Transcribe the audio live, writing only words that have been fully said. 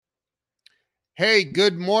Hey,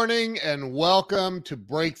 good morning and welcome to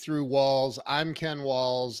Breakthrough Walls. I'm Ken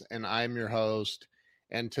Walls and I'm your host.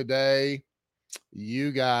 And today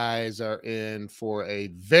you guys are in for a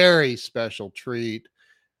very special treat.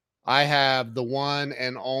 I have the one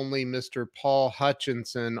and only Mr. Paul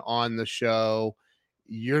Hutchinson on the show.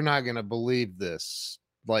 You're not going to believe this.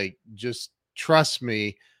 Just trust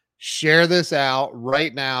me. Share this out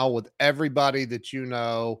right now with everybody that you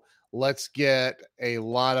know. Let's get a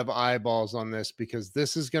lot of eyeballs on this because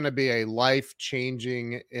this is going to be a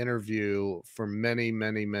life-changing interview for many,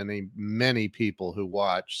 many, many, many people who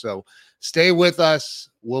watch. So stay with us.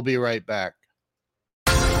 We'll be right back.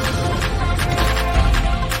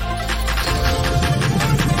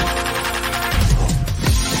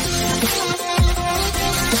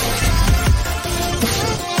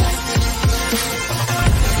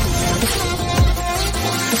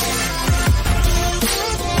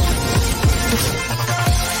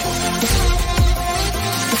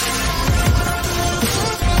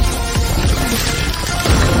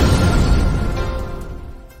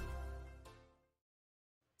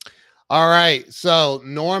 All right. So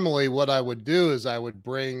normally what I would do is I would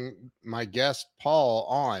bring my guest Paul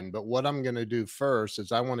on, but what I'm going to do first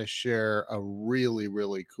is I want to share a really,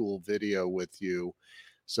 really cool video with you.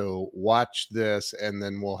 So watch this and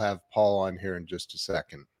then we'll have Paul on here in just a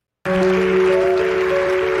second.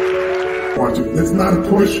 It's not a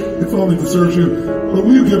push, it's only to serve you. But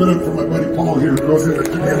will you give it up for my buddy Paul here who goes in and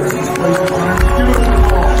delivers these places? Give it up for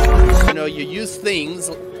Paul. You know, you use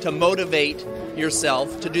things to motivate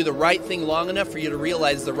yourself to do the right thing long enough for you to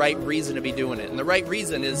realize the right reason to be doing it. And the right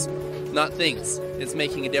reason is not things, it's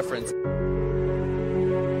making a difference.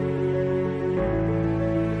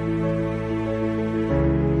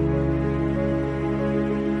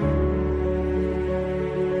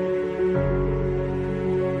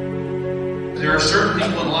 There are certain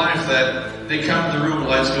people in life that they come to the room and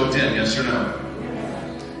lights go dim, yes or no?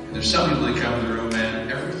 There's some people that come to the room and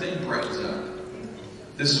everything brightens up.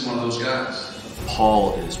 This is one of those guys.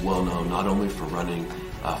 Paul is well known not only for running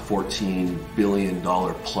a $14 billion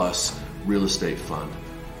plus real estate fund,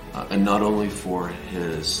 and not only for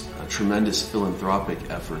his tremendous philanthropic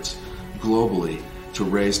efforts globally to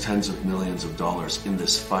raise tens of millions of dollars in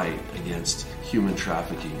this fight against human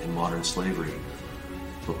trafficking and modern slavery,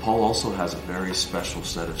 but Paul also has a very special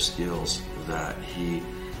set of skills that he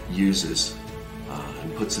uses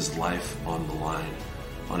and puts his life on the line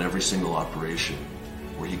on every single operation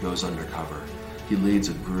where he goes undercover. He leads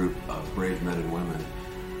a group of brave men and women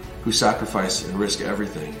who sacrifice and risk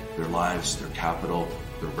everything, their lives, their capital,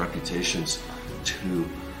 their reputations, to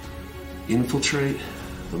infiltrate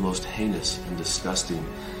the most heinous and disgusting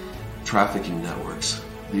trafficking networks.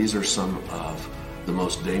 These are some of the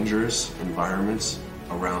most dangerous environments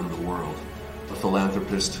around the world. A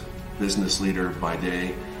philanthropist, business leader by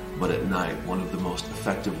day, but at night, one of the most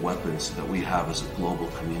effective weapons that we have as a global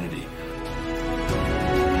community.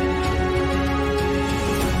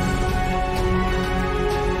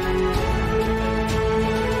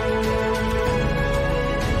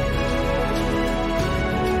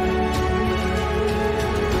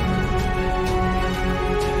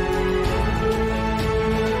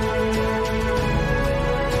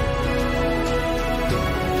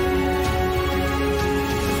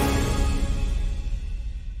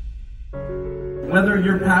 Whether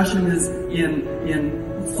your passion is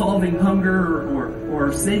in solving hunger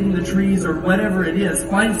or saving the trees or whatever it is,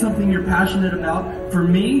 find something you're passionate about. For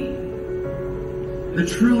me, the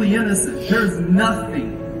truly innocent, there's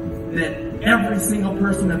nothing that every single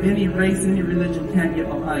person of any race, any religion can get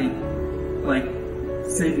behind, like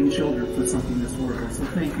saving children for something this world. So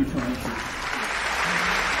thank you, Tony.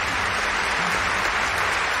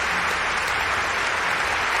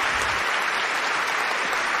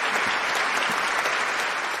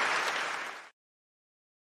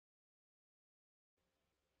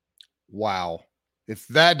 Wow. If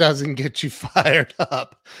that doesn't get you fired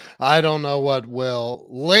up, I don't know what will.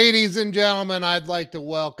 Ladies and gentlemen, I'd like to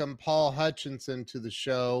welcome Paul Hutchinson to the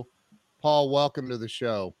show. Paul, welcome to the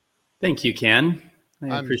show. Thank you, Ken.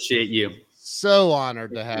 I appreciate you. So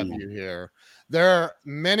honored to have you here. There are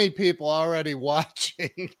many people already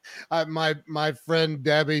watching. My friend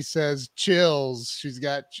Debbie says chills. She's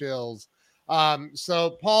got chills.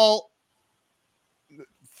 So Paul,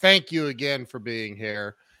 thank you again for being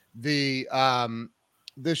here. The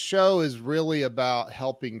show is really about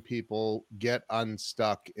helping people get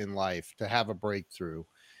unstuck in life, to have a breakthrough.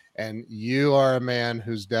 And you are a man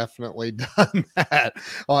who's definitely done that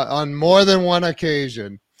on more than one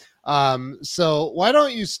occasion. So why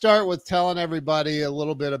don't you start with telling everybody a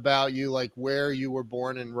little bit about you, like where you were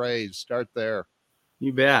born and raised? Start there.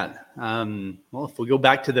 You bet. Well, if we go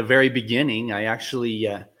back to the very beginning, I actually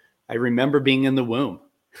I remember being in the womb.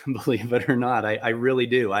 Believe it or not, I really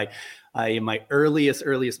do. I my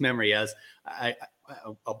earliest memory, I'll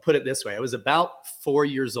put it this way: I was about 4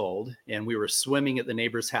 years old, and we were swimming at the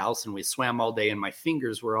neighbor's house, and we swam all day, and my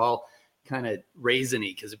fingers were all kind of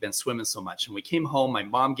raisiny because I've been swimming so much. And we came home. My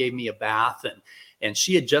mom gave me a bath, and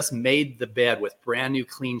she had just made the bed with brand new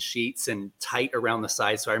clean sheets and tight around the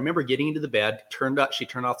sides. So I remember getting into the bed, she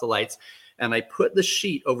turned off the lights, and I put the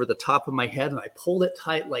sheet over the top of my head, and I pulled it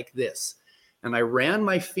tight like this. And I ran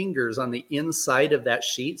my fingers on the inside of that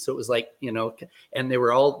sheet. So it was like, and they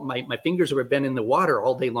were all, my fingers were been in the water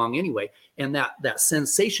all day long anyway. And that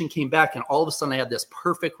sensation came back, and all of a sudden I had this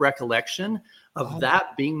perfect recollection of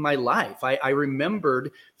that being my life. I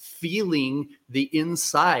remembered feeling the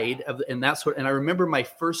inside of, and I remember my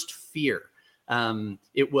first fear. I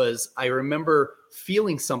remember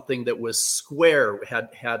feeling something that was square,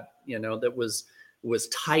 that was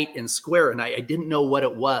tight and square. And I didn't know what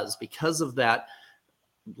it was. Because of that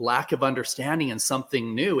lack of understanding and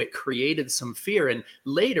something new, it created some fear. And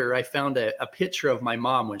later I found a picture of my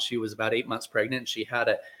mom when she was about 8 months pregnant. She had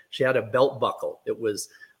a belt buckle. It was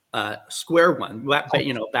a square one,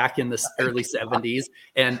 back in the early 70s.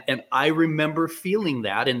 And I remember feeling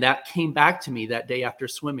that, and that came back to me that day after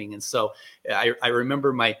swimming. And so I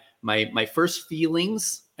remember my first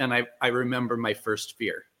feelings, and I remember my first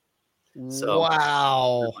fear. So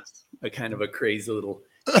wow, a kind of a crazy little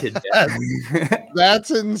tidbit.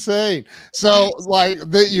 That's insane. So like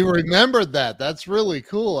that you remembered that. That's really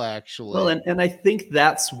cool, actually. Well, and I think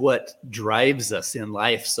that's what drives us in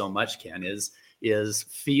life so much, Ken, is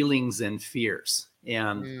feelings and fears.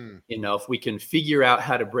 And if we can figure out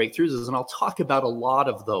how to break through this, and I'll talk about a lot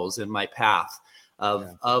of those in my path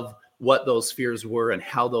of what those fears were and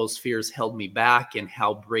how those fears held me back, and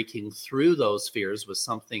how breaking through those fears was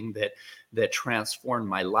something that transformed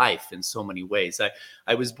my life in so many ways.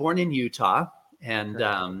 I was born in Utah, and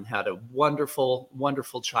had a wonderful,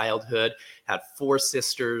 wonderful childhood, had 4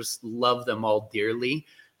 sisters, love them all dearly.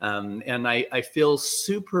 And I feel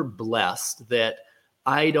super blessed that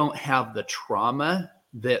I don't have the trauma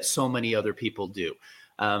that so many other people do.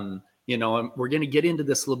 We're going to get into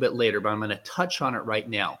this a little bit later, but I'm going to touch on it right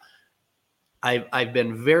now. I've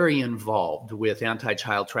been very involved with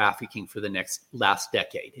anti-child trafficking for the last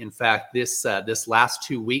decade. In fact, this last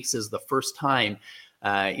 2 weeks is the first time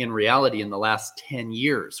in reality in the last 10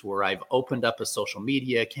 years where I've opened up a social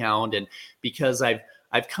media account. And because I've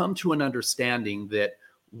come to an understanding that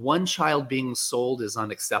one child being sold is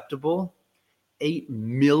unacceptable. 8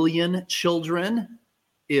 million children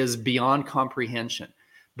is beyond comprehension.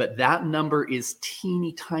 But that number is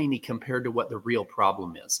teeny tiny compared to what the real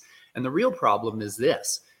problem is. And the real problem is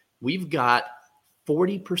this: we've got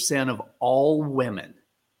 40% of all women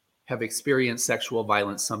have experienced sexual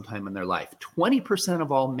violence sometime in their life, 20%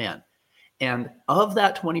 of all men. And of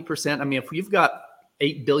that 20%, if you've got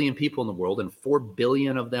 8 billion people in the world and 4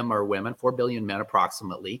 billion of them are women, 4 billion men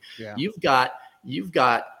approximately, you've got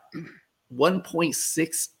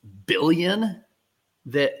 1.6 billion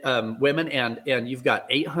that women, and you've got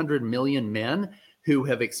 800 million men who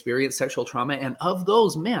have experienced sexual trauma. And of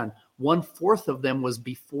those men, 1/4 of them was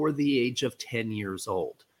before the age of 10 years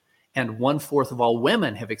old. And 1/4 of all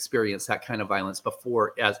women have experienced that kind of violence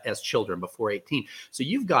before, as children, before 18. So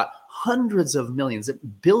you've got hundreds of millions,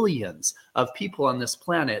 billions of people on this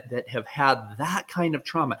planet that have had that kind of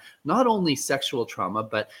trauma. Not only sexual trauma,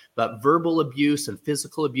 but verbal abuse and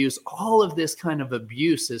physical abuse, all of this kind of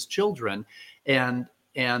abuse as children. And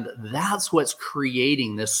that's what's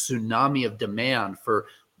creating this tsunami of demand for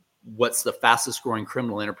what's the fastest growing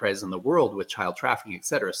criminal enterprise in the world with child trafficking, et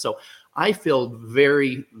cetera. So I feel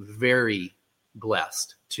very, very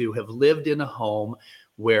blessed to have lived in a home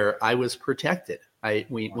where I was protected.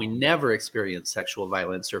 We never experienced sexual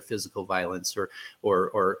violence or physical violence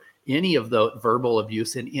or any of the verbal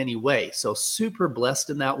abuse in any way. So super blessed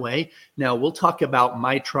in that way. Now we'll talk about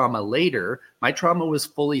my trauma later. My trauma was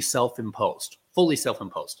fully self-imposed.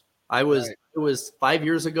 It was 5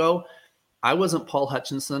 years ago. I wasn't Paul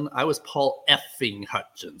Hutchinson. I was Paul effing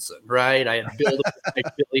Hutchinson, right? I had built a $5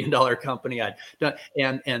 billion company. I'd done,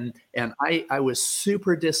 and I was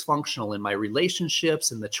super dysfunctional in my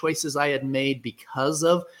relationships and the choices I had made because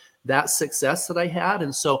of that success that I had.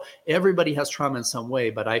 And so everybody has trauma in some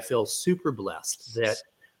way, but I feel super blessed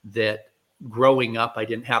that growing up, I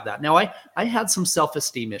didn't have that. Now I had some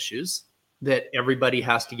self-esteem issues that everybody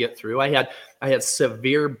has to get through. I had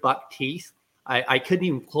severe buck teeth. I couldn't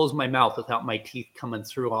even close my mouth without my teeth coming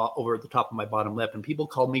through all over the top of my bottom lip. And people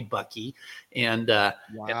called me Bucky. And I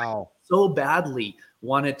so badly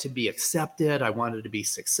wanted to be accepted. I wanted to be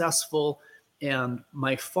successful. And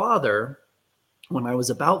my father, when I was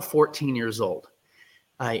about 14 years old,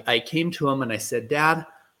 I came to him and I said, Dad,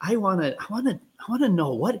 I want to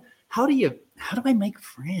know how do I make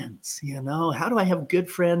friends? How do I have good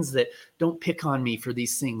friends that don't pick on me for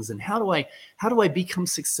these things? And how do I become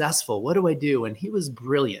successful? What do I do? And he was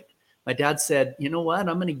brilliant. My dad said, you know what?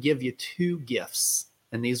 I'm going to give you 2 gifts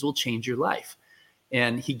and these will change your life.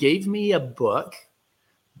 And he gave me a book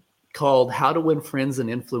called How to Win Friends and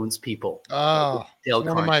Influence People. Oh, one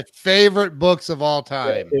of my favorite books of all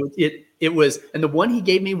time. It was, and the one he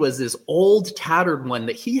gave me was this old tattered one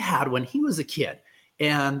that he had when he was a kid.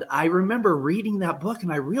 And I remember reading that book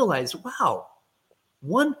and I realized, wow,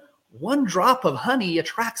 one drop of honey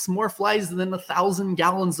attracts more flies than 1,000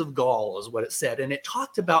 gallons of gall, is what it said. And it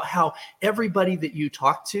talked about how everybody that you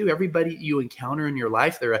talk to, everybody you encounter in your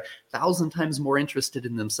life, they're 1,000 times more interested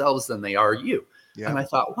in themselves than they are you. Yeah. And I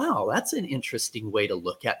thought, wow, that's an interesting way to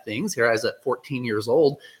look at things. Here I was at 14 years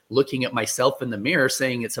old, looking at myself in the mirror,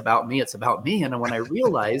 saying it's about me, it's about me. And when I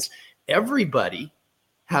realized everybody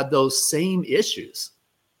had those same issues,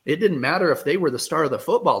 it didn't matter if they were the star of the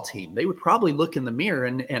football team. They would probably look in the mirror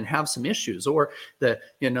and have some issues. Or the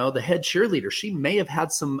head cheerleader, she may have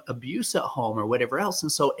had some abuse at home or whatever else.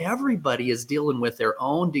 And so everybody is dealing with their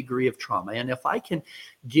own degree of trauma. And if I can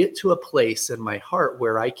get to a place in my heart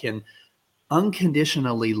where I can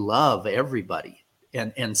unconditionally love everybody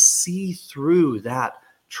and see through that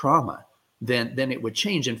trauma, then it would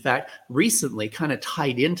change. In fact, recently, kind of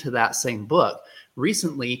tied into that same book,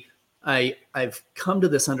 recently, I've come to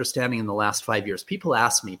this understanding in the last 5 years. People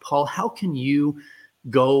ask me, Paul, how can you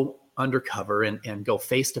go undercover and go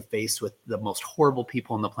face to face with the most horrible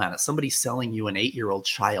people on the planet? Somebody selling you an 8-year-old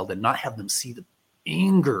child and not have them see the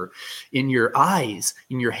anger in your eyes,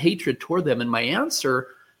 in your hatred toward them. And my answer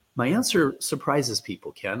surprises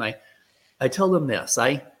people, Ken. I tell them this,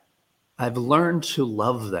 I've learned to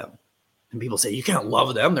love them. And people say, you can't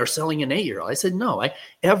love them, they're selling an 8-year-old. I said, no,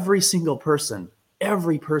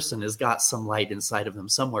 every person has got some light inside of them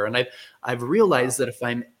somewhere. And I've realized that if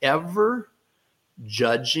I'm ever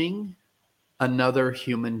judging another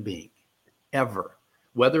human being, ever,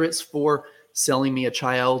 whether it's for selling me a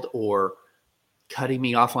child or cutting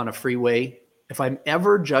me off on a freeway, if I'm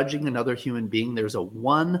ever judging another human being, there's a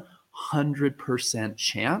 100%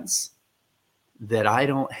 chance that I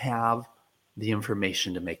don't have the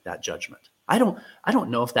information to make that judgment. I don't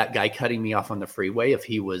know if that guy cutting me off on the freeway, if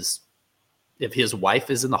his wife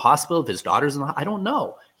is in the hospital, if his daughter's in the I don't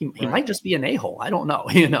know. He might just be an a-hole. I don't know,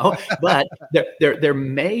 but there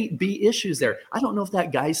may be issues there. I don't know if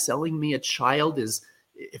that guy selling me a child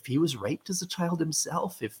if he was raped as a child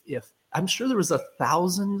himself, if I'm sure there was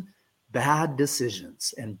 1,000 bad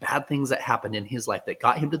decisions and bad things that happened in his life that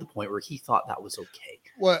got him to the point where he thought that was okay.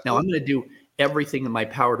 Now I'm going to do everything in my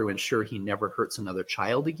power to ensure he never hurts another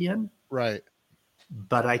child again. Right.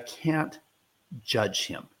 But I can't judge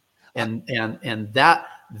him. And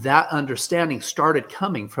that understanding started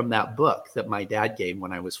coming from that book that my dad gave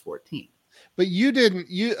when I was 14. But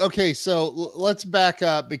okay, so let's back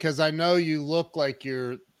up, because I know you look like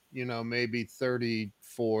you're, maybe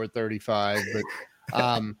 34, 35, but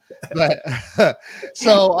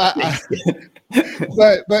so I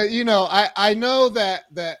know that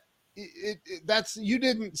that's, you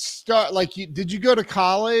didn't start did you go to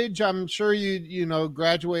college? I'm sure you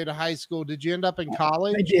graduated high school. Did you end up in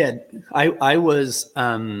college? I did. I was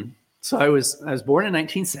born in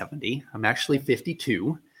 1970. I'm actually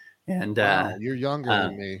 52. And wow, you're younger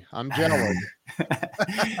than me. I'm jealous.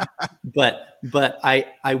 but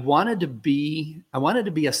I wanted to be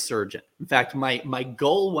a surgeon. In fact, my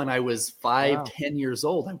goal when I was 10 years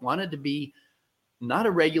old, I wanted to be not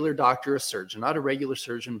a regular doctor, a surgeon, not a regular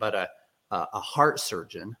surgeon, but a heart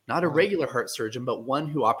surgeon, not a regular heart surgeon, but one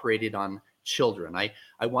who operated on children. I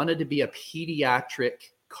wanted to be a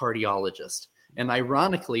pediatric cardiologist. And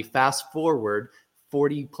ironically, fast forward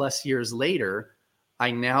 40 plus years later, I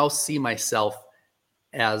now see myself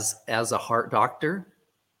as a heart doctor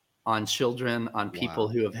on children, on people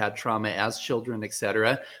who have had trauma as children, et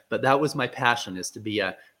cetera. But that was my passion, is to be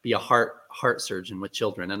a heart surgeon with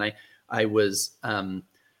children. And I was 2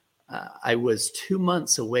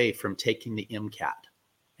 months away from taking the MCAT,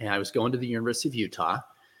 and I was going to the University of Utah,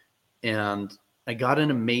 and I got in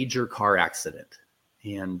a major car accident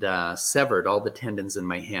and severed all the tendons in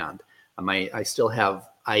my hand. I still have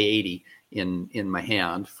I-80 in my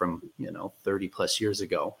hand from 30 plus years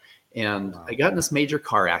ago. And I got in this major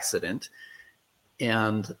car accident,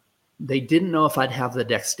 and they didn't know if I'd have the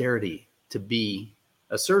dexterity to be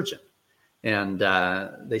a surgeon. And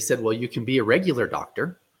they said, well, you can be a regular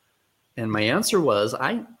doctor, And my answer was,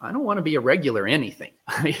 I don't want to be a regular anything.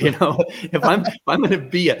 If I'm going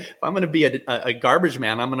to be a garbage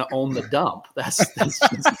man, I'm going to own the dump. That's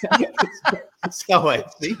how I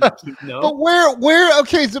think. But where?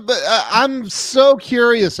 Okay, so but I'm so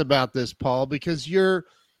curious about this, Paul, because you're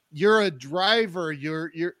a driver.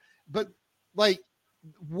 But like,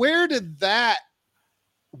 where did that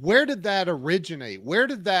originate? Where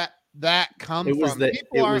did that come from?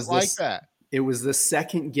 People aren't like that. It was the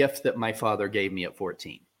second gift that my father gave me at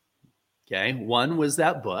 14. Okay. One was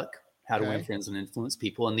that book, How to Win Friends and Influence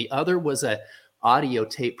People. And the other was a audio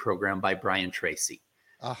tape program by Brian Tracy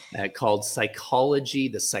called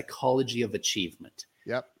The Psychology of Achievement.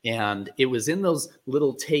 Yep. And it was in those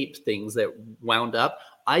little tape things that wound up.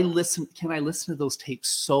 I listen to those tapes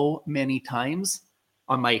so many times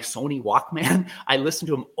on my Sony Walkman. I listened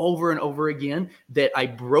to them over and over again that I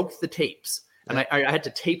broke the tapes. And I had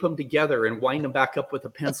to tape them together and wind them back up with a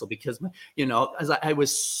pencil because, as I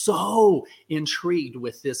was so intrigued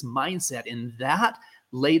with this mindset, and that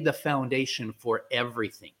laid the foundation for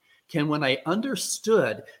everything. Ken, when I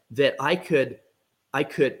understood that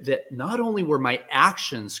that not only were my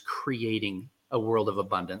actions creating a world of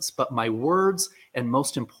abundance, but my words, and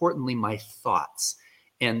most importantly, my thoughts.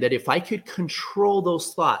 And that if I could control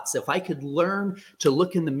those thoughts, if I could learn to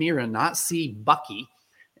look in the mirror and not see Bucky,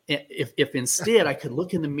 if instead I could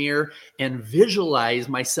look in the mirror and visualize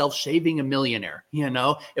myself shaving a millionaire,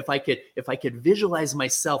 if I could visualize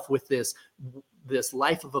myself with this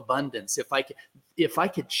life of abundance, if I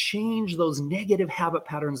could change those negative habit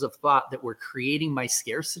patterns of thought that were creating my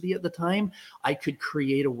scarcity at the time, I could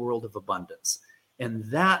create a world of abundance. And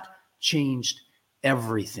that changed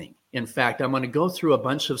everything. In fact, I'm going to go through a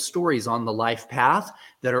bunch of stories on the life path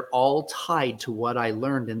that are all tied to what I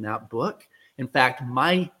learned in that book. In fact,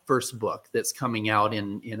 my first book that's coming out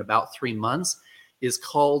in about 3 months is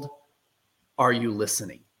called Are You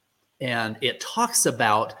Listening? And it talks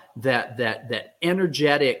about that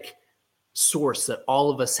energetic source that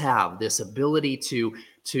all of us have, this ability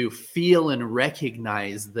to feel and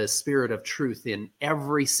recognize the spirit of truth in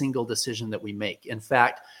every single decision that we make. In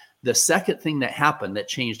fact, the second thing that happened that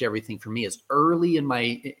changed everything for me is early in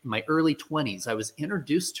my early 20s, I was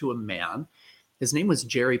introduced to a man. His name was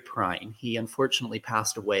Jerry Prine. He unfortunately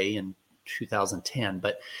passed away in 2010,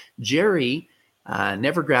 but Jerry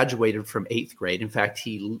never graduated from 8th grade. In fact,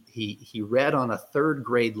 he read on a 3rd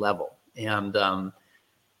grade level, and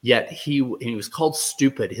yet he was called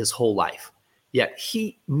stupid his whole life. Yet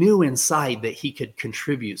he knew inside that he could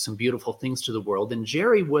contribute some beautiful things to the world. And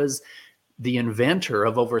Jerry was the inventor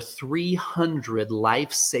of over 300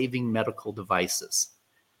 life-saving medical devices.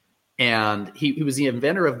 And he was the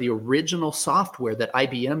inventor of the original software that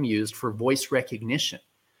IBM used for voice recognition.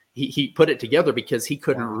 He put it together because he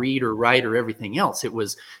couldn't read or write or everything else. It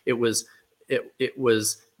was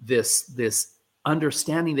this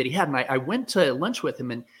understanding that he had. And I went to lunch with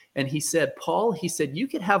him, and he said, Paul, he said, you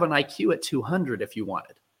could have an IQ at 200 if you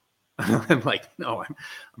wanted. I'm like, no, I'm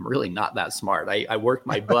really not that smart. I worked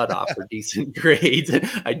my butt off for decent grades.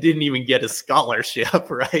 I didn't even get a scholarship,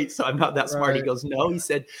 right? So I'm not that smart. He goes, no, he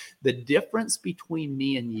said, the difference between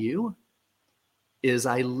me and you is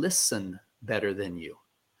I listen better than you.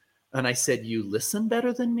 And I said, you listen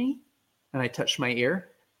better than me? And I touched my ear.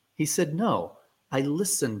 He said, no, I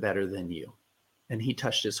listen better than you. And he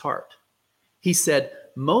touched his heart. He said,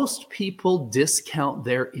 most people discount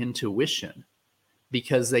their intuition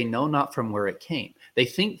because they know not from where it came. They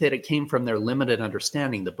think that it came from their limited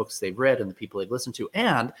understanding, the books they've read and the people they've listened to.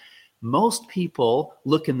 And most people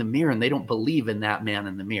look in the mirror and they don't believe in that man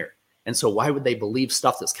in the mirror. And so why would they believe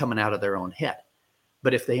stuff that's coming out of their own head?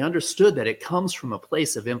 But if they understood that it comes from a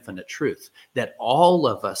place of infinite truth, that all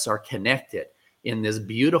of us are connected in this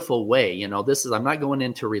beautiful way, I'm not going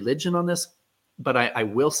into religion on this, but I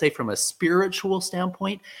will say from a spiritual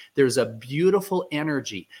standpoint, there's a beautiful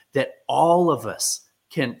energy that all of us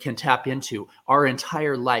can tap into our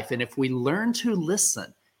entire life. And if we learn to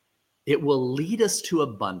listen, it will lead us to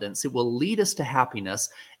abundance. It will lead us to happiness.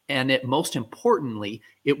 And most importantly,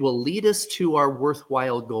 it will lead us to our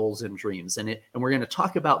worthwhile goals and dreams. And we're going to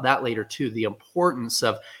talk about that later too, the importance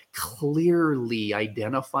of clearly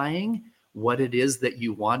identifying what it is that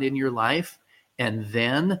you want in your life, and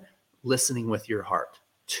then listening with your heart,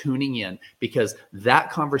 tuning in, because that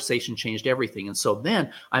conversation changed everything. And so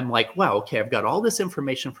then I'm like, wow, okay, I've got all this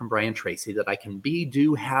information from Brian Tracy that I can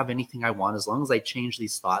have anything I want as long as I change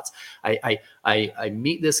these thoughts. I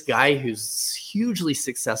meet this guy who's hugely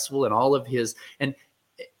successful in all of his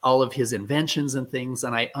inventions and things.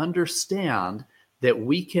 And I understand that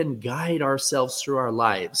we can guide ourselves through our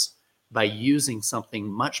lives by using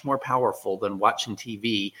something much more powerful than watching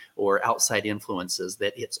TV or outside influences,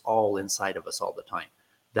 that it's all inside of us all the time.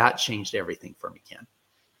 That changed everything for me, Ken.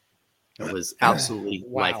 It was absolutely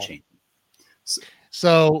Wow. life-changing.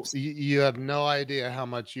 So you have no idea how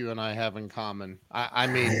much you and I have in common. I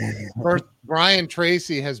mean, first, Brian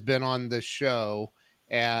Tracy has been on this show,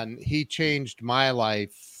 and he changed my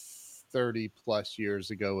life 30 plus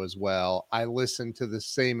years ago as well. I listened to the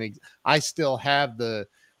same. I still have the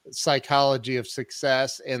Psychology of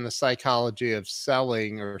Success and the Psychology of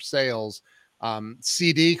Selling or Sales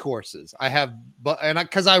CD courses. I have, but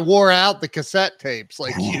because I wore out the cassette tapes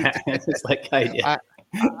like you did. It's like I did.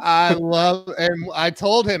 I love, and I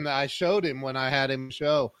told him that I showed him when I had him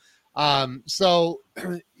show. So,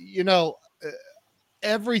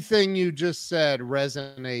 everything you just said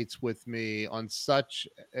resonates with me on such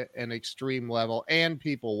an extreme level, and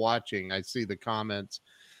people watching, I see the comments.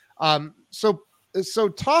 So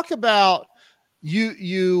talk about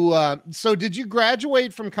you. So did you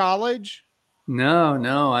graduate from college?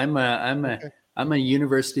 No, I'm a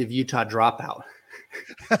University of Utah dropout.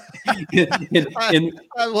 I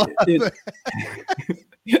love it.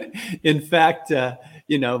 In fact,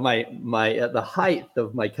 my at the height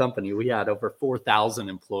of my company, we had over 4,000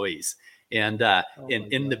 employees. And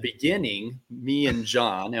in the beginning, me and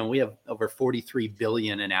John, and we have over 43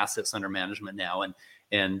 billion in assets under management now.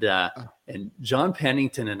 And John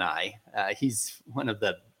Pennington and I, he's one of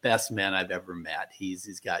the best men I've ever met.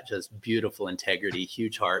 He's got just beautiful integrity,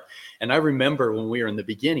 huge heart. And I remember when we were in the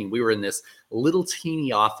beginning, we were in this little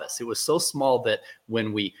teeny office. It was so small that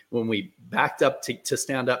when we backed up to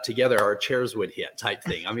stand up together, our chairs would hit, type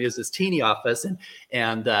thing. I mean, it was this teeny office,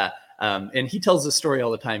 and he tells this story all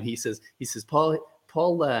the time. He says, Paul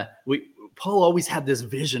always had this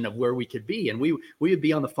vision of where we could be. And we would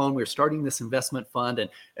be on the phone. We were starting this investment fund,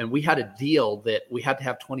 and we had a deal that we had to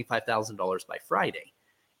have $25,000 by Friday.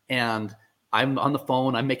 And I'm on the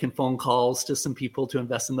phone, I'm making phone calls to some people to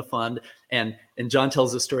invest in the fund. And John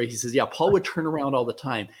tells this story. He says, yeah, Paul would turn around all the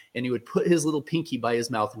time, and he would put his little pinky by his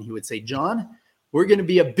mouth, and he would say, John, we're going to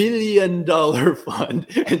be $1 billion fund.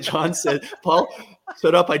 And John said, Paul,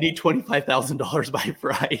 shut up. I need $25,000 by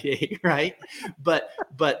Friday. Right. But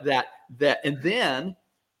that, and then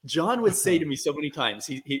John would say to me so many times,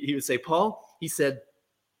 he would say, Paul, he said,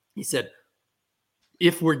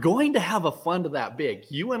 if we're going to have a fund that big,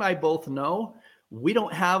 you and I both know we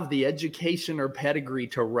don't have the education or pedigree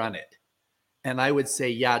to run it. And I would say,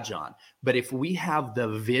 yeah, John, but if we have the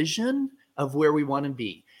vision of where we want to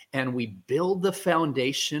be and we build the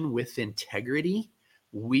foundation with integrity,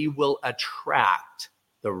 we will attract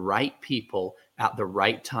the right people at the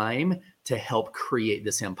right time to help create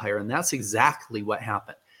this empire. And that's exactly what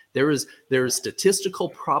happened. There is statistical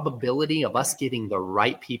probability of us getting the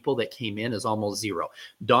right people that came in is almost zero.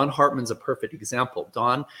 Don Hartman's a perfect example.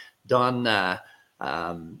 Don's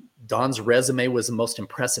resume was the most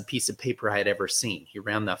impressive piece of paper I had ever seen. He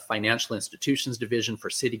ran the financial institutions division for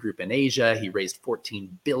Citigroup in Asia. He raised $14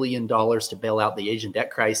 billion to bail out the Asian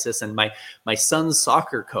debt crisis. And my son's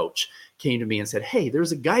soccer coach came to me and said, hey,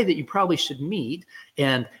 there's a guy that you probably should meet.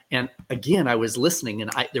 And again, I was listening,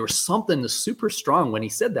 and there was something super strong when he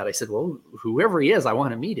said that. I said, well, whoever he is, I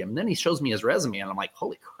want to meet him. And then he shows me his resume, and I'm like,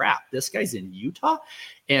 holy crap, this guy's in Utah?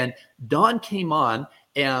 And Don came on,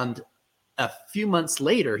 and a few months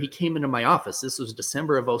later, he came into my office. This was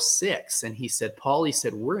December of 2006. And he said, Paul, he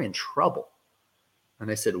said, we're in trouble. And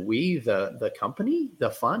I said, we, the company, the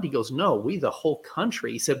fund? He goes, no, we, the whole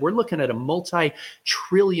country. He said, we're looking at a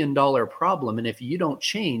multi-trillion-dollar problem. And if you don't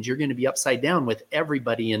change, you're going to be upside down with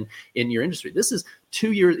everybody in your industry. This is a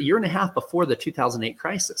year and a half before the 2008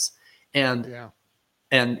 crisis. And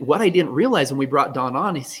what I didn't realize when we brought Don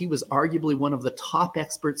on is he was arguably one of the top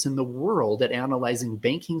experts in the world at analyzing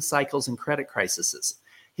banking cycles and credit crises.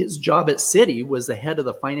 His job at Citi was the head of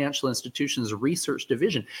the financial institutions research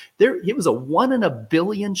division. It was a 1 in a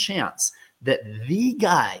billion chance that the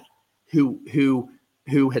guy who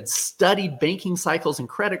had studied banking cycles and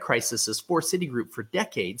credit crises for Citigroup for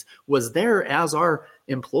decades was there as our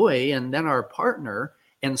employee and then our partner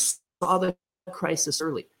and saw the crisis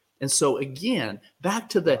early. And so again, back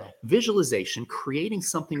to the visualization, creating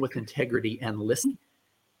something with integrity and listening,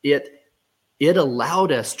 it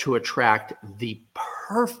allowed us to attract the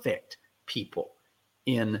perfect people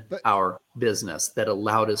in our business that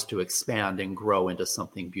allowed us to expand and grow into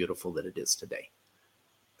something beautiful that it is today.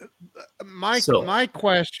 My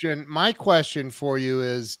question for you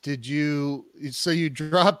is, you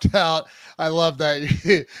dropped out? I love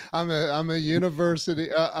that. I'm a university,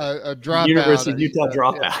 a dropout. University of Utah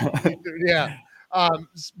dropout. Yeah.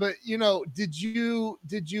 But did you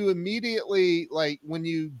immediately, like when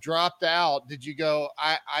you dropped out, did you go,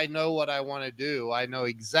 I know what I want to do. I know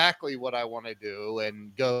exactly what I want to do,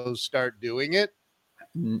 and go start doing it?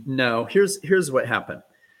 No, here's what happened.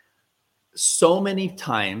 So many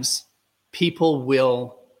times people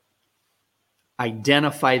will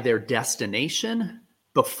identify their destination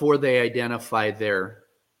before they identify their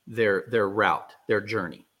route, their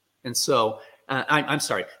journey. And so I'm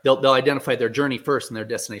sorry, they'll identify their journey first and their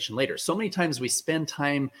destination later. So many times we spend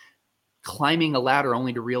time climbing a ladder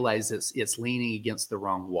only to realize it's leaning against the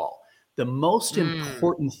wrong wall. The most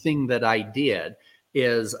important thing that I did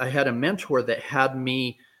is I had a mentor that had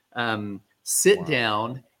me sit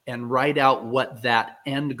down and write out what that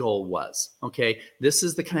end goal was. Okay, this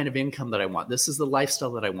is the kind of income that I want. This is the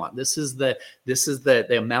lifestyle that I want. This is the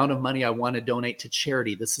amount of money I want to donate to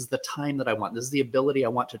charity. This is the time that I want. This is the ability I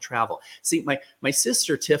want to travel. See, my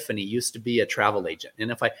sister Tiffany used to be a travel agent,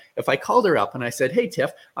 and if I called her up and I said, "Hey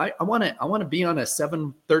Tiff, I want to be on a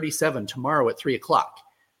 737 tomorrow at 3:00,"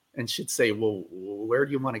 and she'd say, "Well, where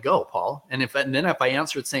do you want to go, Paul?" And then if I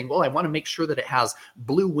answered saying, "Well, I want to make sure that it has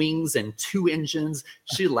blue wings and 2 engines,"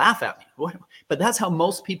 she'd laugh at me. But that's how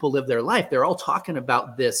most people live their life. They're all talking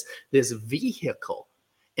about this vehicle.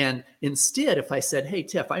 And instead, if I said, "Hey,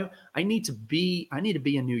 Tiff, I need to be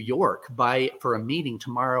in New York for a meeting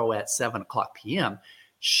tomorrow at 7:00 p.m.,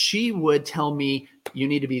 she would tell me, "You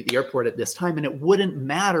need to be at the airport at this time," and it wouldn't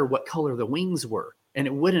matter what color the wings were. And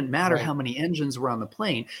it wouldn't matter how many engines were on the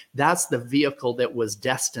plane. That's the vehicle that was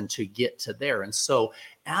destined to get to there. And so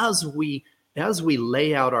as we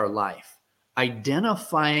lay out our life,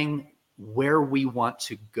 identifying where we want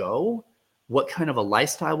to go, what kind of a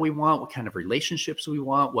lifestyle we want, what kind of relationships we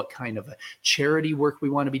want, what kind of a charity work we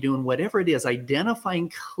want to be doing, whatever it is, identifying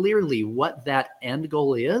clearly what that end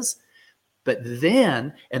goal is, but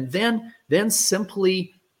then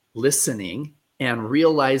simply listening and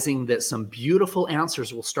realizing that some beautiful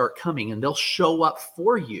answers will start coming and they'll show up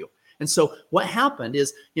for you. And so what happened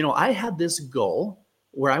is, I had this goal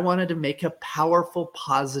where I wanted to make a powerful,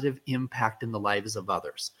 positive impact in the lives of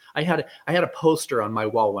others. I had a poster on my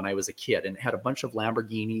wall when I was a kid, and it had a bunch of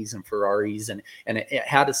Lamborghinis and Ferraris, and it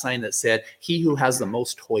had a sign that said, "He who has the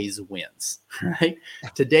most toys wins." Right?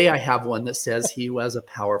 Today I have one that says, "He who has a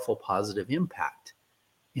powerful, positive impact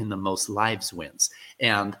in the most lives wins."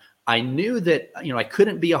 And I knew that, I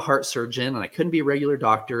couldn't be a heart surgeon and I couldn't be a regular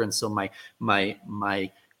doctor. And so my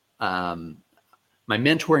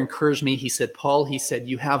mentor encouraged me. He said, "Paul," he said,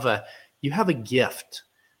 you have a gift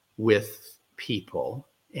with people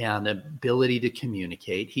and ability to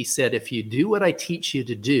communicate." He said, "If you do what I teach you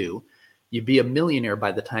to do, you'll be a millionaire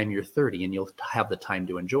by the time you're 30 and you'll have the time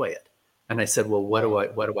to enjoy it." And I said, "Well, what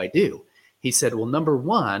do I do?" He said, "Well, number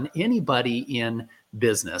one, anybody in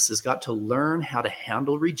business has got to learn how to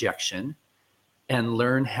handle rejection and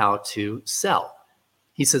learn how to sell."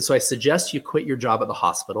 He said, "So I suggest you quit your job at the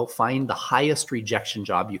hospital, find the highest rejection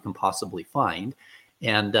job you can possibly find."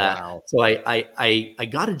 And so I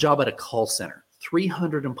got a job at a call center,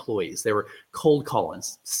 300 employees. They were cold calling,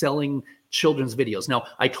 selling children's videos. Now,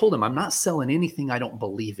 I told him, I'm not selling anything I don't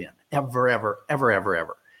believe in, ever, ever, ever, ever,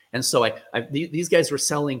 ever. And so these guys were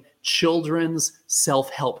selling children's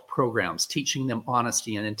self-help programs, teaching them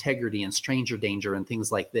honesty and integrity and stranger danger and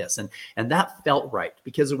things like this. And that felt right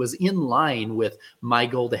because it was in line with my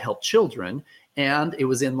goal to help children. And it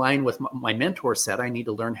was in line with my mentor said, I need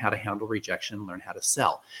to learn how to handle rejection, learn how to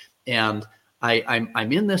sell. And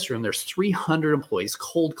I'm in this room. There's 300 employees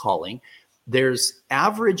cold calling. There's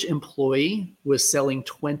average employee was selling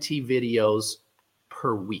 20 videos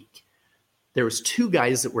per week. There was 2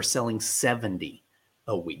 guys that were selling 70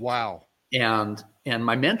 a week. Wow. And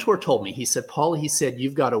my mentor told me, he said, "Paul," he said,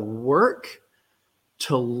 "you've got to work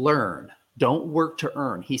to learn. Don't work to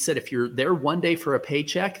earn." He said, "If you're there one day for a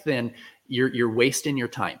paycheck, then you're wasting your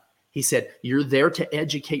time." He said, "You're there to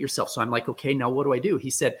educate yourself." So I'm like, "Okay, now what do I do?" He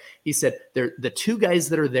said, the 2 guys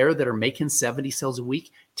that are there that are making 70 sales a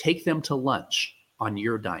week, take them to lunch on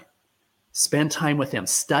your dime. Spend time with them,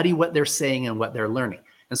 study what they're saying and what they're learning.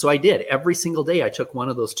 And so I did. Every single day I took one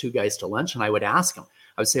of those 2 guys to lunch and I would ask them.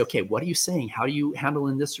 I would say, "Okay, what are you saying? How are you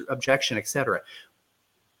handling this objection, etc."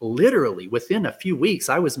 Literally within a few weeks,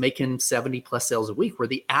 I was making 70 plus sales a week, where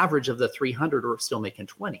the average of the 300 were still making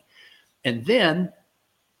 20. And then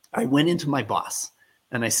I went into my boss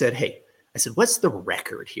and I said, "What's the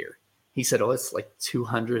record here?" He said, "Oh, it's like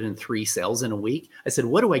 203 sales in a week." I said,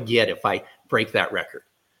 "What do I get if I break that record?"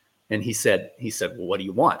 And he said, well, what do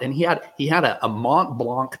you want? And he had a Mont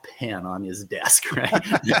Blanc pen on his desk, right?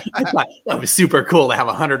 I thought that was super cool to have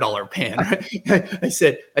 $100 pen. Right? I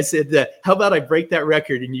said, how about I break that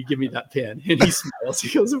record and you give me that pen? And he smiles.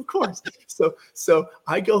 He goes, of course. So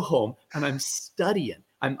I go home and I'm studying.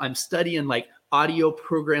 I'm studying like audio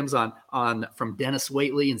programs on from Dennis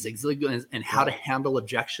Waitley and Zig Ziglar and how to handle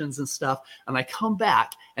objections and stuff. And I come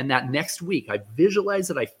back, and that next week I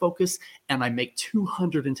visualize it, I focus, and I make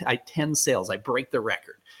 210 sales. I break the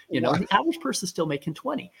record. You know, the average person's still making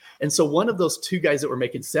 20. And so one of those two guys that were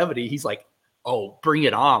making 70, he's like, oh, bring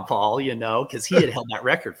it on, Paul, you know, because he had held that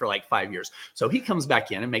record for like 5 years. So he comes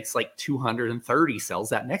back in and makes like 230 sales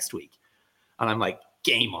that next week. And I'm like,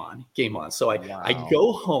 game on. So I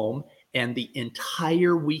go home, and the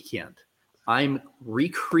entire weekend I'm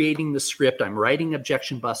recreating the script. I'm writing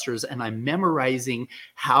objection busters, and I'm memorizing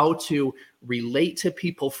how to relate to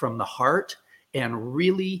people from the heart and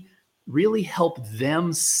really, really help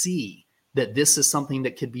them see that this is something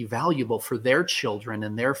that could be valuable for their children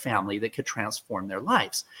and their family, that could transform their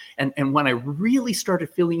lives. And when I really started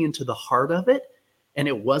feeling into the heart of it, and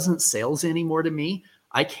it wasn't sales anymore to me,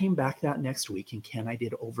 I came back that next week, and Ken, I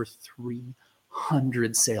did over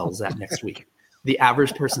 300 sales that next week. The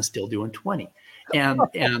average person's still doing 20. And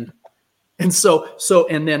then you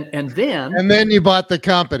bought the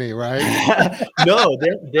company, right? No,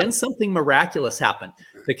 then something miraculous happened.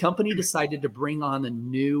 The company decided to bring on a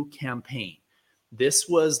new campaign. This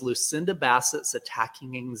was Lucinda Bassett's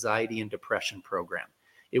Attacking Anxiety and Depression program.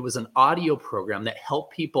 It was an audio program that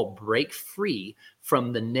helped people break free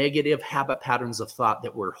from the negative habit patterns of thought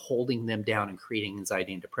that were holding them down and creating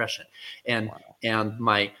anxiety and depression. And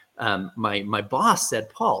my boss said,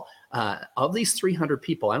 Paul, of these 300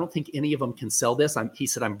 people, I don't think any of them can sell this. He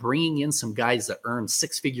said, I'm bringing in some guys that earn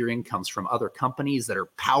six-figure incomes from other companies that are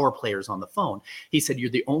power players on the phone. He said, you're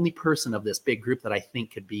the only person of this big group that I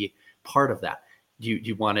think could be part of that. Do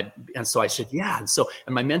you want to? And so I said, yeah. And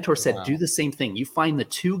my mentor said, do the same thing. You find the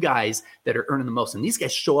two guys that are earning the most. And these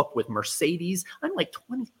guys show up with Mercedes. I'm like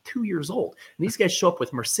 22 years old. And these guys show up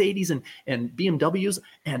with Mercedes and BMWs.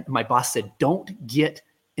 And my boss said, don't get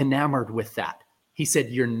enamored with that. He said,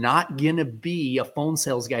 you're not going to be a phone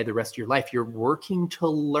sales guy the rest of your life. You're working to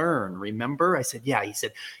learn. Remember? I said, yeah. He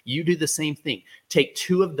said, you do the same thing. Take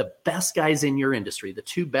two of the best guys in your industry, the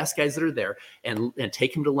two best guys that are there, and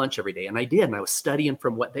take them to lunch every day. And I did. And I was studying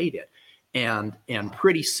from what they did. And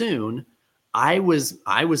pretty soon I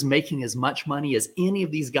was making as much money as any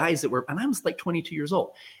of these guys that were, and I was like 22 years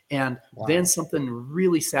old. And then something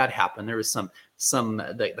really sad happened. There was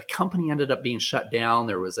the company ended up being shut down.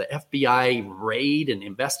 There was an FBI raid and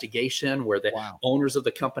investigation where the owners of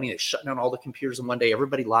the company, they shut down all the computers. And one day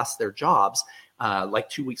everybody lost their jobs, like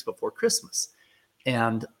 2 weeks before Christmas.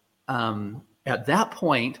 And at that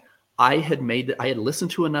point, I had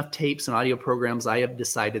listened to enough tapes and audio programs. I had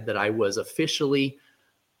decided that I was officially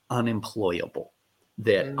unemployable,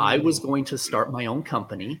 that I was going to start my own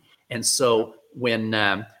company. And so when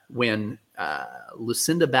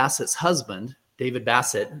Lucinda Bassett's husband, David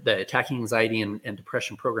Bassett, the Attacking Anxiety and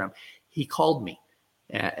Depression program, he called me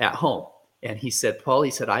at home, and he said, Paul,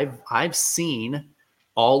 he said, I've seen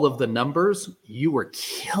all of the numbers. You were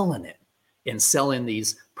killing it in selling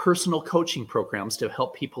these personal coaching programs to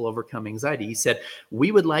help people overcome anxiety. He said,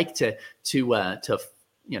 we would like to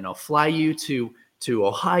fly you to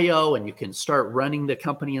Ohio, and you can start running the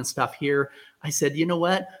company and stuff here. I said, you know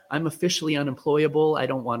what? I'm officially unemployable. I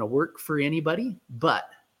don't want to work for anybody, but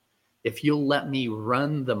if you'll let me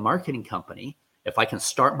run the marketing company, if I can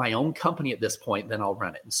start my own company at this point, then I'll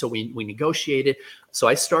run it. And so we negotiated. So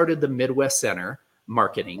I started the Midwest Center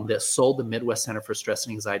Marketing that sold the Midwest Center for Stress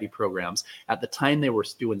and Anxiety programs. At the time, they were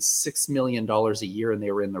doing $6 million a year, and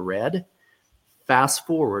they were in the red. Fast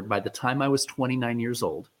forward, by the time I was 29 years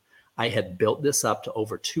old, I had built this up to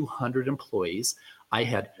over 200 employees. I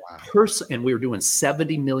had and we were doing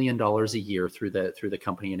 $70 million a year through the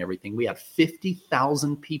company and everything. We had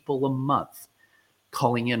 50,000 people a month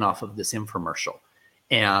calling in off of this infomercial.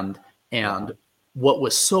 And what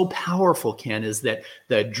was so powerful, Ken, is that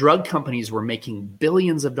the drug companies were making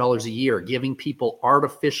billions of dollars a year, giving people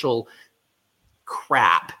artificial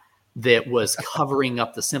crap that was covering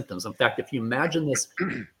up the symptoms. In fact, if you imagine this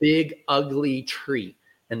big, ugly tree,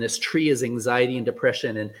 and this tree is anxiety and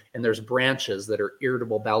depression, and there's branches that are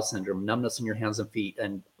irritable bowel syndrome, numbness in your hands and feet,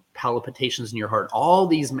 and palpitations in your heart, all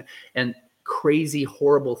these and crazy,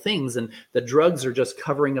 horrible things. And the drugs are just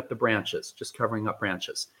covering up the branches,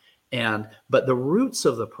 but the roots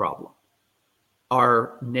of the problem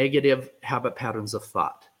are negative habit patterns of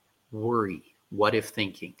thought, worry, what if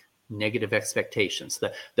thinking, negative expectations,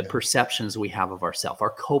 the perceptions we have of ourselves, our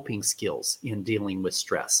coping skills in dealing with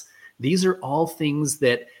stress. These are all things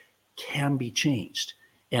that can be changed,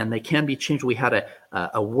 and they can be changed. We had a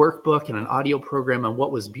workbook and an audio program, and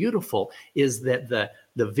what was beautiful is that the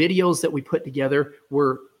videos that we put together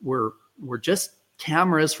were just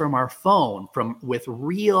cameras from our phone, with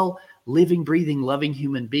real living, breathing, loving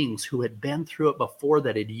human beings who had been through it before,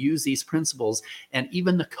 that had used these principles. And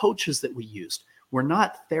even the coaches that we used were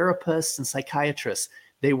not therapists and psychiatrists.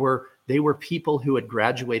 They were people who had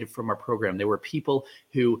graduated from our program. They were people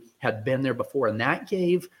who had been there before. And that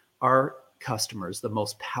gave our customers the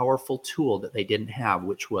most powerful tool that they didn't have,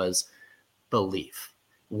 which was belief.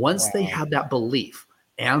 Once they had that belief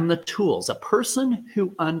and the tools, a person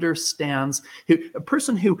who understands, a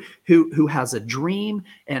person who has a dream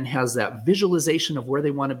and has that visualization of where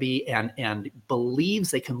they want to be, and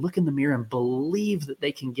believes they can look in the mirror and believe that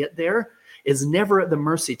they can get there, is never at the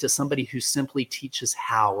mercy to somebody who simply teaches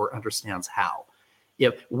how or understands how.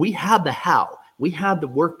 If we had the how, we had the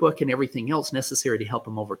workbook and everything else necessary to help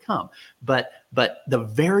them overcome, but the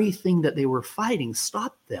very thing that they were fighting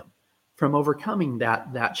stopped them from overcoming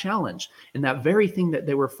that challenge. And that very thing that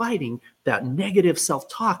they were fighting, that negative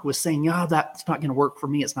self-talk, was saying, that's not going to work for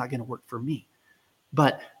me. It's not going to work for me.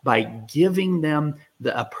 But by giving them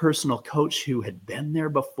a personal coach who had been there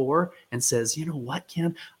before and says, you know what,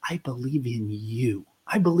 Ken, I believe in you.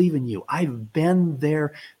 I believe in you. I've been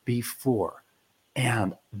there before.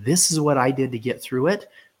 And this is what I did to get through it.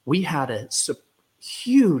 We had a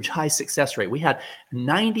huge high success rate. We had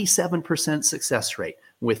 97% success rate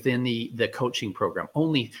within the coaching program.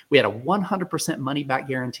 We had a 100% money back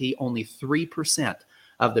guarantee. Only 3%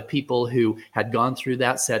 of the people who had gone through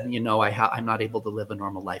that said, I'm not able to live a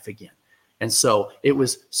normal life again. And so it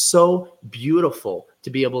was so beautiful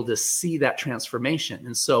to be able to see that transformation.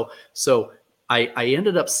 And so I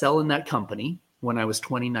ended up selling that company when I was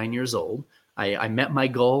 29 years old. I met my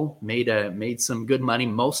goal, made some good money.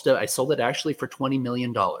 I sold it actually for $20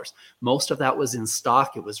 million. Most of that was in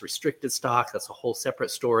stock. It was restricted stock. That's a whole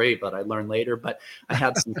separate story, but I learned later. But I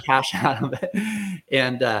had some cash out of it,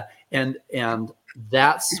 and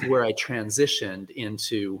that's where I transitioned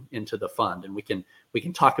into the fund. And we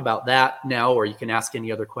can talk about that now, or you can ask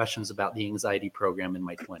any other questions about the anxiety program in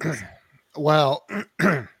my 20s. Well,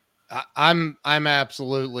 I'm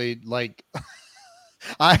absolutely like.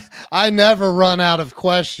 I never run out of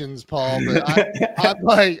questions, Paul, but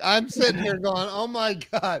I'm sitting here going, oh my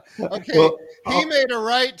God. Okay. He made a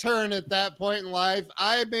right turn at that point in life.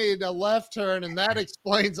 I made a left turn, and that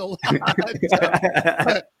explains a lot.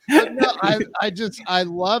 but no, I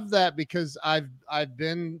love that, because I've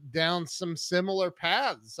been down some similar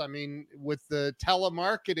paths. I mean, with the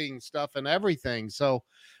telemarketing stuff and everything. So,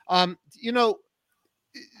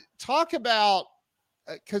 talk about,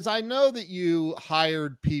 because I know that you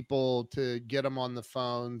hired people to get them on the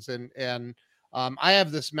phones, and I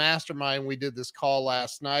have this mastermind. We did this call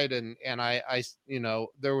last night, and I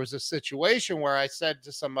there was a situation where I said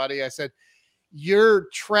to somebody, I said, you're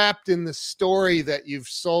trapped in the story that you've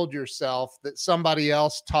sold yourself, that somebody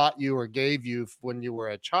else taught you or gave you when you were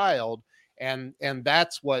a child, and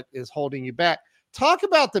that's what is holding you back. Talk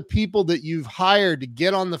about the people that you've hired to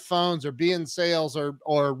get on the phones or be in sales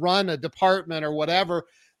or run a department or whatever,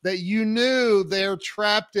 that you knew they're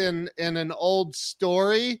trapped in an old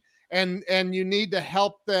story, and you need to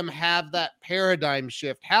help them have that paradigm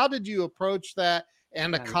shift. How did you approach that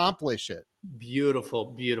and accomplish it? Beautiful,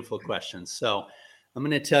 beautiful question. So I'm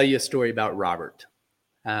going to tell you a story about Robert.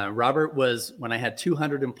 Robert was, when I had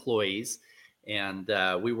 200 employees, and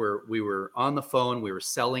we were on the phone. We were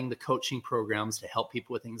selling the coaching programs to help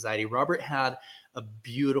people with anxiety. Robert had a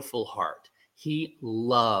beautiful heart. He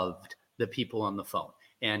loved the people on the phone,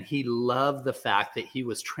 and he loved the fact that he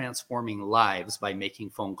was transforming lives by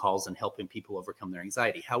making phone calls and helping people overcome their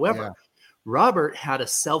anxiety. However, Robert had a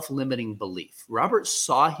self-limiting belief. Robert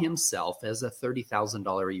saw himself as a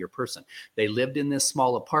 $30,000 a year person. They lived in this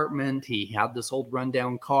small apartment. He had this old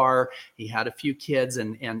rundown car. He had a few kids,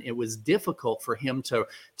 and it was difficult for him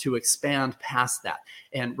to expand past that.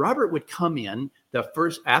 And Robert would come in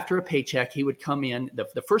after a paycheck, he would come in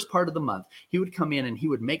the first part of the month. He would come in and he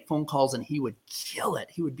would make phone calls, and he would kill it.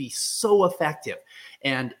 He would be so effective,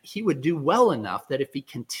 and he would do well enough that if he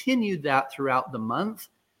continued that throughout the month,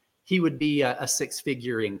 he would be a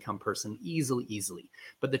six-figure income person easily.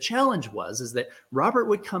 But the challenge is that Robert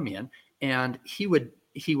would come in and he would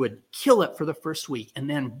kill it for the first week, and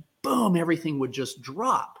then boom, everything would just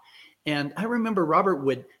drop. And I remember Robert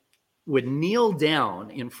would kneel down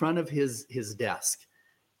in front of his desk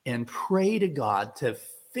and pray to God to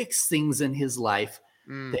fix things in his life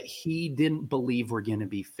that he didn't believe were going to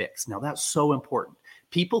be fixed. Now, that's so important.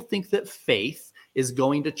 People think that faith is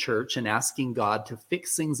going to church and asking God to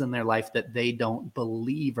fix things in their life that they don't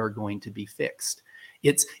believe are going to be fixed.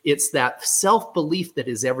 It's that self-belief that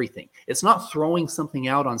is everything. It's not throwing something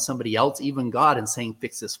out on somebody else, even God, and saying,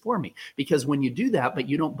 fix this for me. Because when you do that, but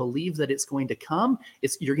you don't believe that it's going to come,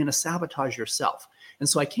 you're going to sabotage yourself. And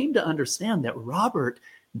so I came to understand that Robert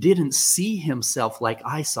didn't see himself like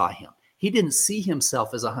I saw him. He didn't see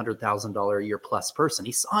himself as a $100,000 a year plus person.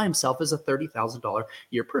 He saw himself as a $30,000 a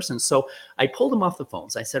year person. So I pulled him off the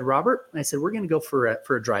phones. I said, Robert, we're going to go for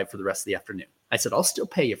a drive for the rest of the afternoon. I said, I'll still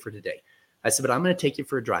pay you for today. I said, but I'm going to take you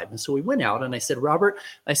for a drive. And so we went out and I said, Robert,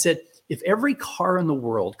 if every car in the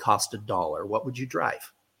world cost $1, what would you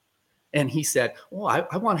drive? And he said, oh,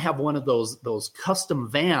 I want to have one of those custom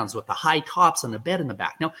vans with the high tops and the bed in the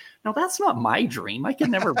back. Now that's not my dream. I could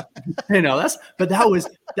never, but that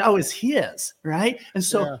was his, right? And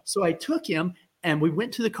so I took him and we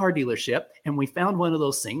went to the car dealership and we found one of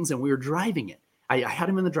those things and we were driving it. I had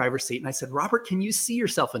him in the driver's seat and I said, Robert, can you see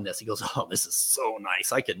yourself in this? He goes, oh, this is so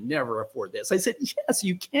nice. I could never afford this. I said, yes,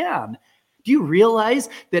 you can. Do you realize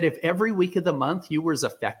that if every week of the month you were as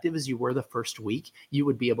effective as you were the first week, you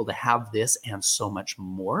would be able to have this and so much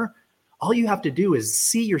more? All you have to do is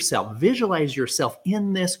see yourself, visualize yourself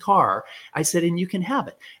in this car. I said, and you can have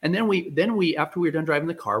it. And then we after we were done driving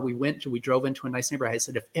the car, we drove into a nice neighborhood. I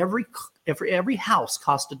said, if every house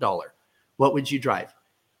cost $1, what would you drive?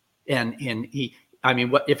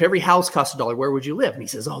 If every house cost $1, where would you live? And he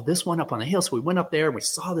says, oh, this one up on the hill. So we went up there and we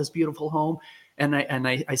saw this beautiful home. And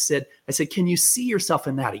I said, can you see yourself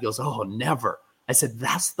in that? He goes, oh, never. I said,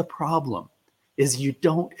 that's the problem, is you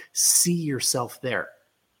don't see yourself there.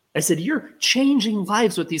 I said, you're changing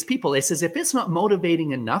lives with these people. I says, if it's not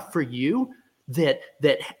motivating enough for you that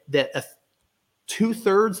 2/3,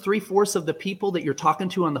 3/4 of the people that you're talking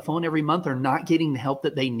to on the phone every month are not getting the help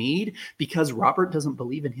that they need because Robert doesn't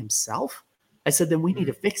believe in himself, I said, then we need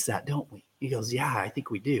to fix that, don't we? He goes, yeah, I think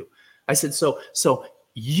we do. I said, so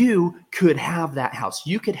you could have that house.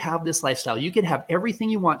 You could have this lifestyle. You could have everything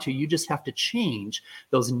you want to. You just have to change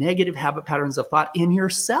those negative habit patterns of thought in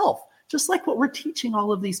yourself, just like what we're teaching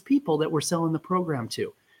all of these people that we're selling the program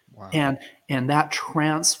to. Wow. And that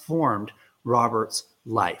transformed Robert's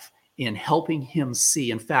life in helping him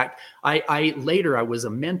see. In fact, I later was a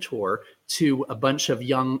mentor to a bunch of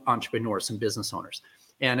young entrepreneurs and business owners.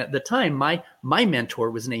 And at the time, my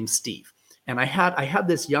mentor was named Steve. And I had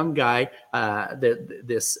this young guy,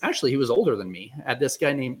 actually he was older than me. I had this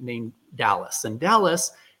guy named Dallas. And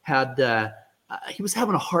Dallas he was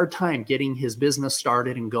having a hard time getting his business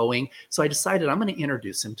started and going. So I decided I'm going to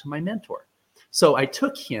introduce him to my mentor. So I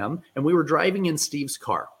took him and we were driving in Steve's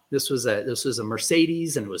car. This was a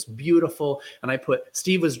Mercedes and it was beautiful. And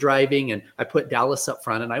Steve was driving and I put Dallas up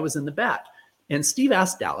front and I was in the back. And Steve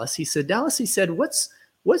asked Dallas, he said,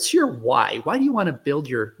 what's your why? Why do you want to build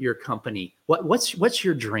your company? What's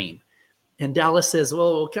your dream? And Dallas says,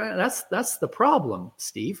 well, that's the problem,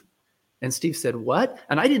 Steve. And Steve said, what?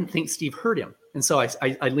 And I didn't think Steve heard him. And so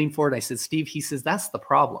I leaned forward and I said, Steve, he says, that's the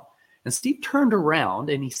problem. And Steve turned around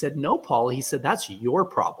and he said, no, Paul. He said, that's your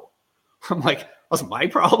problem. I'm like, that's my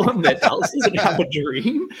problem that Dallas doesn't have a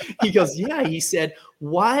dream? He goes, yeah. He said,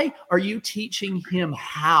 why are you teaching him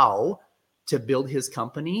how to build his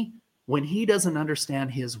company when he doesn't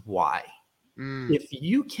understand his why? If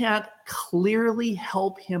you can't clearly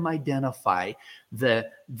help him identify the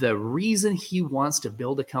reason he wants to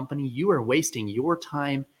build a company, you are wasting your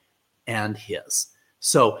time and his.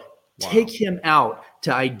 So take him out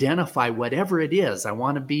to identify whatever it is. I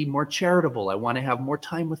want to be more charitable. I want to have more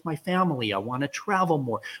time with my family. I want to travel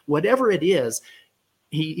more. Whatever it is,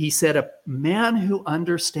 he said, a man who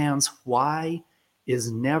understands why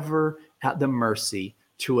is never at the mercy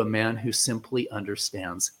to a man who simply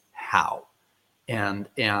understands how. And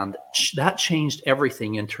that changed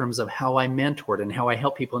everything in terms of how I mentored and how I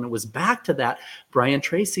help people. And it was back to that Brian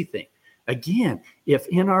Tracy thing. Again, if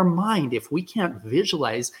in our mind, if we can't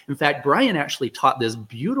visualize, in fact, Brian actually taught this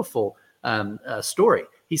beautiful story.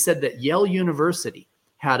 He said that Yale University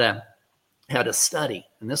had a study,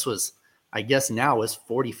 and this was, I guess now was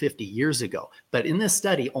 40, 50 years ago. But in this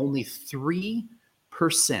study, only 3%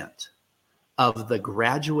 of the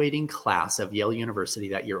graduating class of Yale University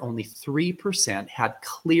that year, only 3% had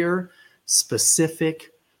clear,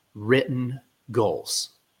 specific, written goals.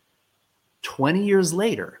 20 years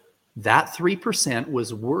later, that 3%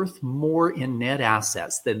 was worth more in net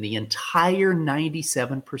assets than the entire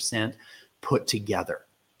 97% put together.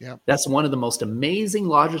 Yep. That's one of the most amazing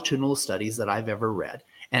longitudinal studies that I've ever read.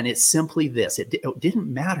 And it's simply this. It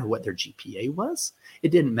didn't matter what their GPA was.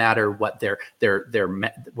 It didn't matter what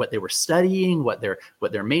what they were studying, what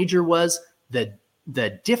their major was.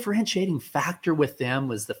 The differentiating factor with them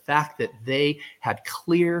was the fact that they had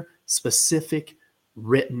clear, specific,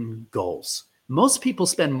 written goals. Most people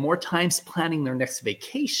spend more time planning their next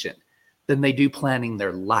vacation than they do planning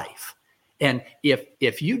their life. And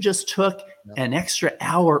if you just took an extra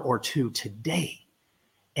hour or two today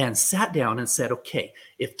and sat down and said, okay,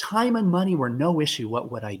 if time and money were no issue, what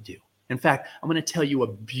would I do? In fact, I'm going to tell you a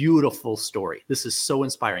beautiful story. This is so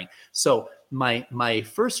inspiring. So my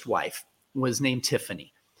first wife was named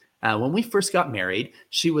Tiffany. When we first got married,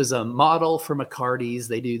 she was a model for McCarty's.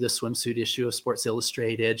 They do the swimsuit issue of Sports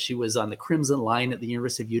Illustrated. She was on the Crimson Line at the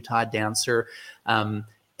University of Utah, dancer,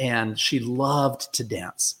 and she loved to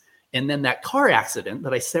dance. And then that car accident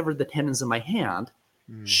that I severed the tendons in my hand,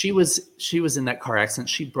 she was in that car accident.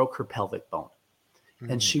 She broke her pelvic bone,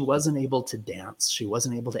 and she wasn't able to dance. She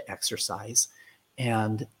wasn't able to exercise,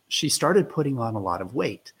 and she started putting on a lot of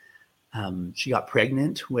weight. She got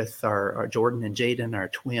pregnant with our Jordan and Jaden, our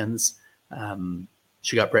twins.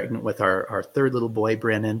 She got pregnant with our third little boy,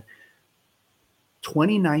 Brennan.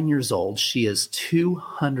 29 years old. She is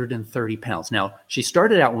 230 pounds. Now, she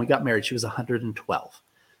started out when we got married, she was 112.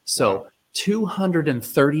 So wow.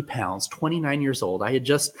 230 pounds, 29 years old. I had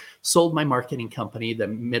just sold my marketing company, the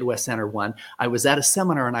Midwest Center One. I was at a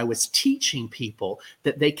seminar and I was teaching people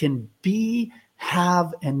that they can be,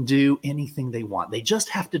 have, and do anything they want. They just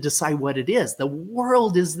have to decide what it is. The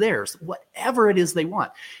world is theirs, whatever it is they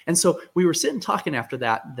want. And so we were sitting talking after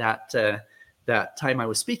that time I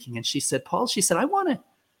was speaking, and she said, Paul, I want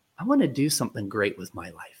to do something great with my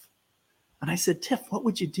life. And I said, Tiff, what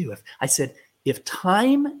would you do? If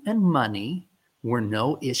time and money were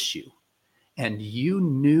no issue and you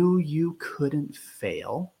knew you couldn't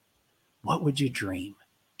fail, what would you dream?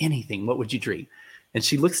 Anything, what would you dream? And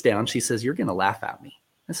she looks down, she says, you're going to laugh at me.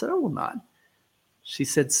 I said, oh, well, not. She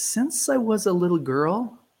said, since I was a little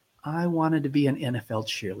girl, I wanted to be an NFL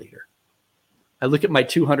cheerleader. I look at my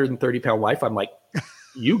 230-pound wife. I'm like,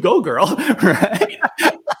 you go, girl. Right?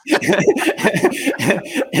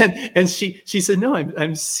 and she said, no,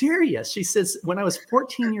 I'm serious. She says, when I was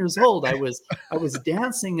 14 years old, I was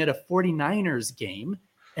dancing at a 49ers game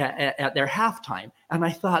at their halftime. And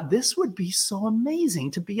I thought this would be so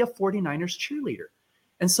amazing to be a 49ers cheerleader.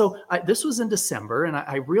 And so this was in December, and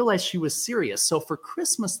I realized she was serious. So for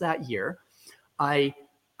Christmas that year, I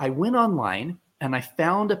went online and I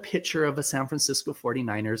found a picture of a San Francisco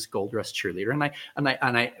 49ers gold rush cheerleader, and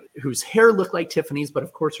I whose hair looked like Tiffany's, but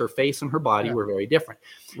of course her face and her body were very different.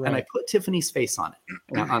 Right. And I put Tiffany's face on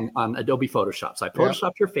it on Adobe Photoshop. So I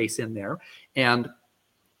photoshopped her face in there, and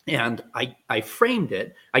I framed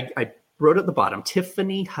it. I wrote at the bottom,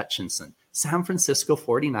 Tiffany Hutchinson, San Francisco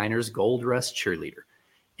 49ers gold rush cheerleader.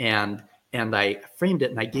 And I framed it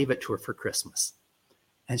and I gave it to her for Christmas.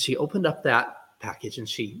 And she opened up that package and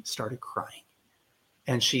she started crying.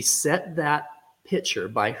 And she set that picture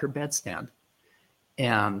by her bedstand.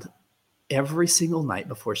 And every single night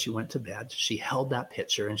before she went to bed, she held that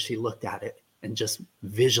picture and she looked at it and just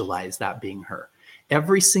visualized that being her.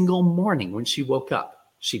 Every single morning when she woke up,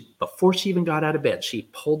 before she even got out of bed, she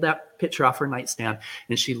pulled that picture off her nightstand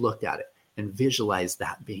and she looked at it and visualized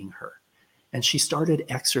that being her. And she started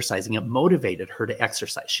exercising. It motivated her to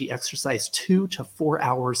exercise. She exercised 2 to 4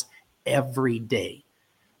 hours every day.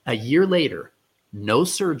 A year later, no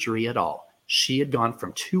surgery at all, she had gone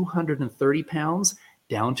from 230 pounds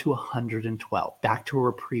down to 112, back to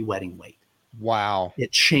her pre-wedding weight. Wow.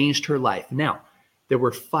 It changed her life. Now, there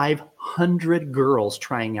were 500 girls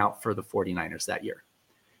trying out for the 49ers that year.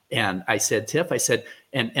 And I said, Tiff,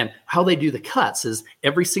 and how they do the cuts is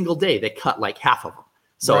every single day they cut like half of them.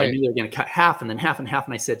 So right. I knew they were going to cut half and then half and half.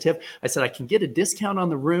 And I said, Tiff, I can get a discount on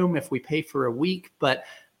the room if we pay for a week, but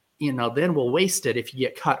then we'll waste it if you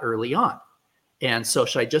get cut early on. And so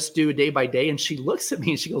should I just do day by day? And she looks at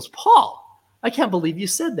me and she goes, Paul, I can't believe you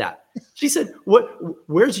said that. She said,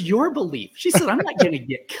 where's your belief? She said, I'm not going to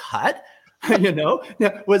get cut. Now,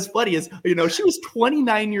 what's funny is, she was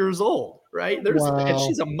 29 years old, right? And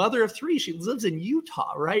she's a mother of 3. She lives in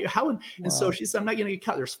Utah, right? And so she said, I'm not going to get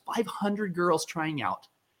cut. There's 500 girls trying out,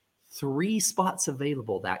 3 spots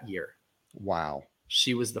available that year. Wow.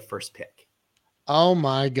 She was the first pick. Oh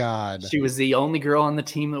my God. She was the only girl on the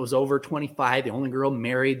team that was over 25, the only girl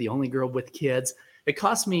married, the only girl with kids. It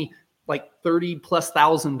cost me like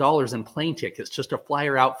 $30,000+ in plane tickets just to fly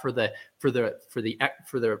her out for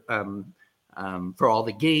all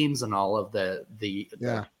the games and all of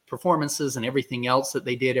the performances and everything else that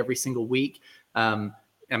they did every single week.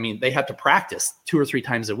 I mean, they had to practice 2 or 3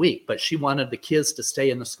 times a week, but she wanted the kids to stay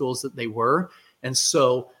in the schools that they were. And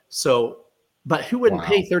but who wouldn't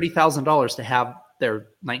pay $30,000 to have their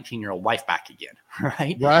 19-year-old wife back again?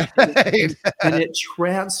 Right. Right. And it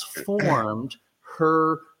transformed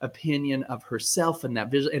her opinion of herself and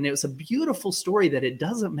that vision. And it was a beautiful story that it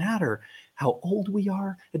doesn't matter how old we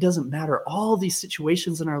are. It doesn't matter all these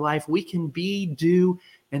situations in our life. We can be, do,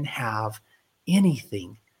 and have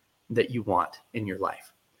anything that you want in your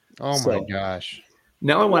life. Oh my gosh.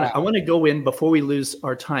 Now I want to go in before we lose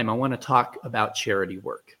our time. I want to talk about charity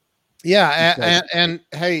work. Yeah. And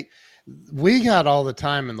hey, we got all the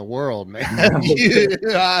time in the world, man.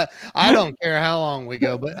 I don't care how long we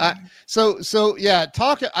go, but yeah,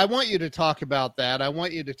 I want you to talk about that. I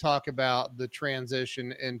want you to talk about the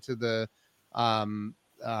transition into the fund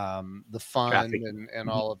and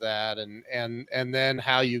all of that. And then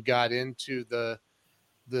how you got into the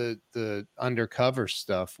undercover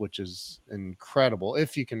stuff, which is incredible.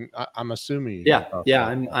 If you can, I'm assuming.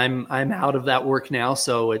 I'm out of that work now.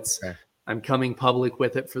 So I'm coming public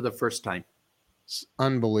with it for the first time. It's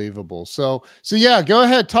unbelievable. So yeah, go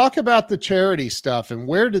ahead. Talk about the charity stuff and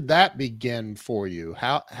where did that begin for you?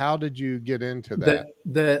 How did you get into that?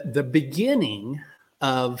 The beginning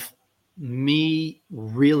of me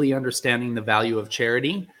really understanding the value of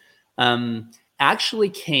charity actually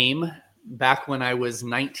came back when I was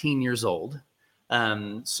 19 years old.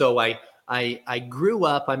 So I grew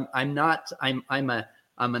up.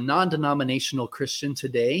 I'm a non-denominational Christian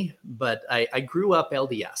today, but I grew up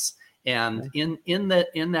LDS, and in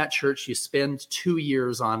that church, you spend 2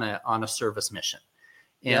 years on a service mission,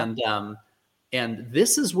 and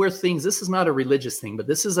this is where this is not a religious thing, but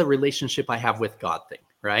this is a relationship I have with God thing,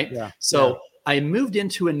 right? Yeah. So I moved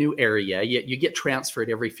into a new area. You get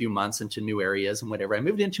transferred every few months into new areas and whatever. I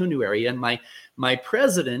moved into a new area, and my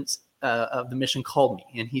president of the mission called me,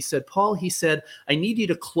 and he said, Paul, I need you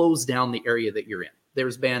to close down the area that you're in.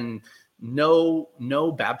 There's been no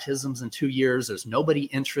baptisms in 2 years. There's nobody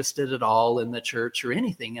interested at all in the church or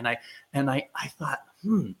anything. And I thought,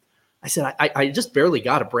 I said, I just barely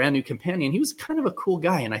got a brand new companion. He was kind of a cool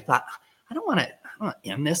guy. And I thought, I don't want to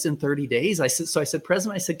end this in 30 days. I said,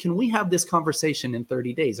 President, can we have this conversation in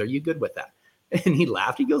 30 days? Are you good with that? And he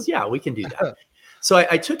laughed. He goes, yeah, we can do that. So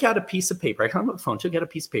I took out a piece of paper. I hung up the phone, took out a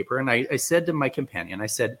piece of paper. And I said to my companion, I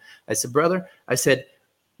said, brother,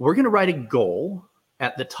 we're going to write a goal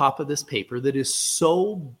at the top of this paper that is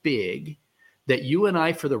so big that you and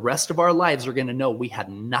I, for the rest of our lives, are going to know we had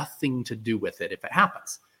nothing to do with it if it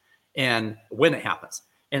happens and when it happens.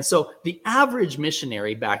 And so the average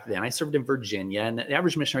missionary back then, I served in Virginia, and the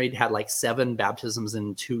average missionary had like 7 baptisms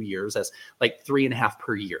in 2 years. That's like 3.5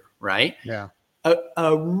 per year, right? Yeah.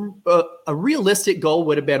 A realistic goal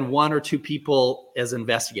would have been 1 or 2 people as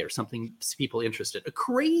investigators, people interested. A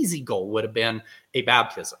crazy goal would have been a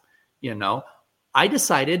baptism, I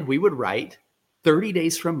decided we would write 30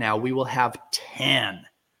 days from now, we will have 10.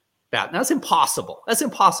 Now, that's impossible. That's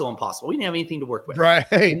impossible. We didn't have anything to work with. Right.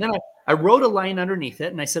 And then I wrote a line underneath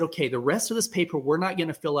it and I said, okay, the rest of this paper, we're not going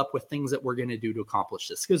to fill up with things that we're going to do to accomplish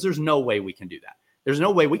this, because there's no way we can do that. There's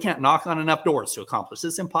no way we can't knock on enough doors to accomplish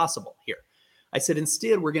this. It's impossible here. I said,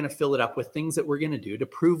 instead, we're going to fill it up with things that we're going to do to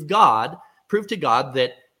prove to God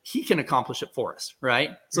that he can accomplish it for us.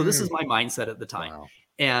 Right. So this is my mindset at the time. Wow.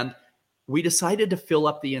 And we decided to fill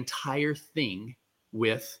up the entire thing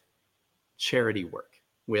with charity work,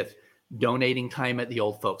 with donating time at the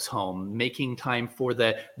old folks' home, making time for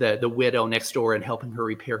the widow next door and helping her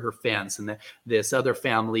repair her fence, and this other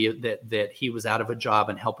family that he was out of a job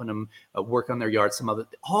and helping them work on their yard.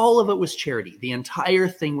 All of it was charity. The entire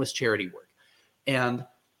thing was charity work. And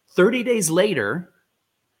 30 days later,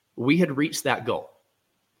 we had reached that goal.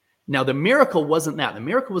 Now, the miracle wasn't that. The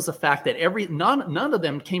miracle was the fact that none of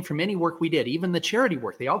them came from any work we did, even the charity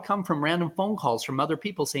work. They all come from random phone calls from other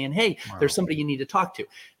people saying, hey, there's somebody you need to talk to.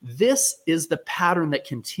 This is the pattern that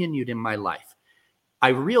continued in my life. I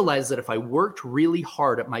realized that if I worked really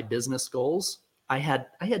hard at my business goals, I had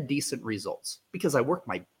decent results because I worked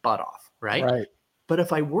my butt off, right? But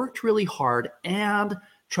if I worked really hard and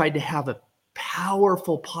tried to have a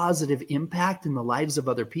powerful, positive impact in the lives of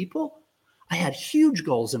other people, I had huge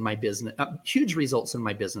goals in my business, huge results in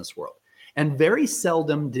my business world. And very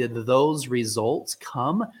seldom did those results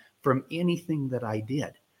come from anything that I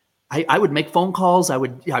did. I would make phone calls,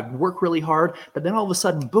 I'd work really hard, but then all of a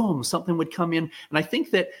sudden, boom, something would come in. And I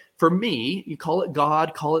think that for me, you call it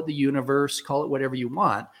God, call it the universe, call it whatever you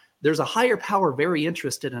want, there's a higher power very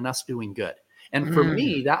interested in us doing good. And for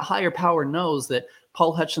me, that higher power knows that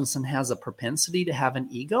Paul Hutchinson has a propensity to have an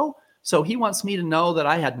ego, So he wants me to know that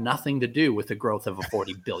I had nothing to do with the growth of a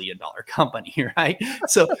 $40 billion company, right?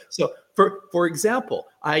 So for example,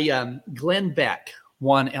 Glenn Beck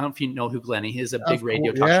won. I don't know if you know who Glenn is. He's a big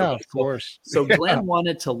radio talk show. Of course. So Glenn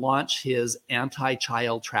wanted to launch his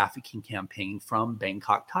anti-child trafficking campaign from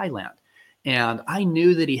Bangkok, Thailand. And I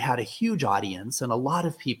knew that he had a huge audience and a lot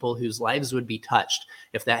of people whose lives would be touched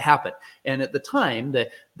if that happened. And at the time,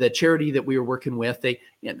 the charity that we were working with,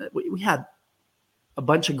 we had a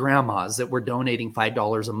bunch of grandmas that were donating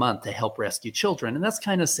 $5 a month to help rescue children. And that's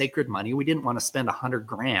kind of sacred money. We didn't want to spend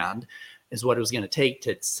 $100,000 is what it was going to take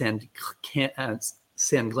to send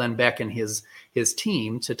Glenn Beck and his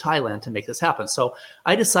team to Thailand to make this happen. So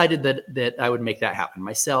I decided that I would make that happen.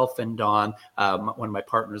 Myself and Dawn, one of my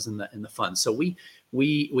partners in the fund. So we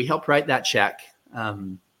helped write that check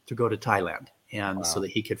to go to Thailand, and so that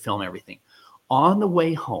he could film everything. On the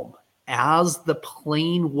way home, as the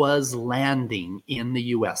plane was landing in the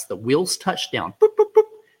U.S., the wheels touched down. Boop, boop, boop.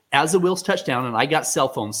 As the wheels touched down, and I got cell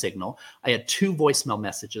phone signal, I had 2 voicemail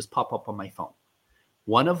messages pop up on my phone.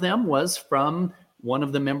 One of them was from one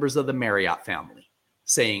of the members of the Marriott family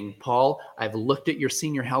saying, Paul, I've looked at your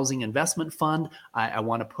senior housing investment fund. I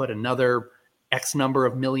want to put another X number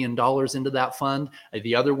of $1 million into that fund.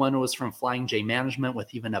 The other one was from Flying J Management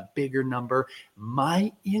with even a bigger number.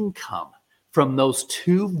 My income from those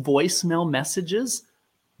 2 voicemail messages,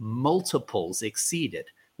 multiples exceeded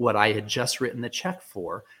what I had just written the check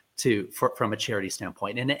for from a charity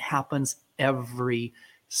standpoint. And it happens every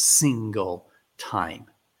single time.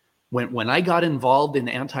 When I got involved in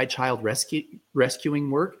anti-child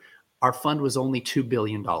rescuing work, our fund was only $2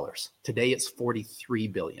 billion. Today it's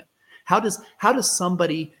 $43 billion. How does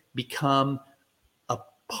somebody become a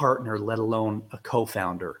partner, let alone a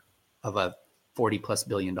co-founder of a $40+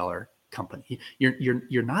 billion company?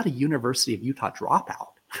 You're not a University of Utah dropout.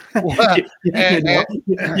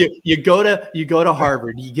 You go to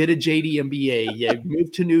Harvard, you get a JD MBA, you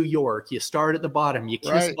move to New York, you start at the bottom, you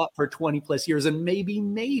kiss up for 20+ years, and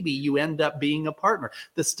maybe you end up being a partner.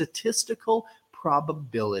 The statistical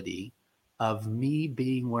probability of me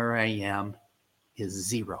being where I am is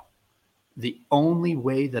 0. The only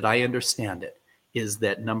way that I understand it is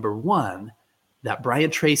that, number one, that Brian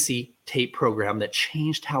Tracy tape program that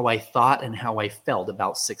changed how I thought and how I felt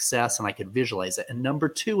about success, and I could visualize it. And number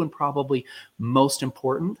 2, and probably most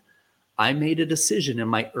important, I made a decision in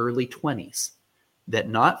my early 20s that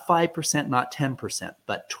not 5%, not 10%,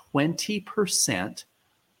 but 20%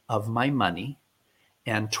 of my money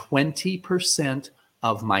and 20%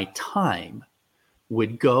 of my time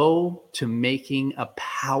would go to making a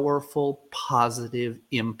powerful, positive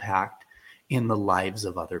impact in the lives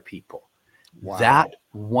of other people. Wow. That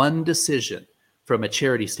one decision from a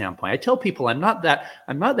charity standpoint. I tell people I'm not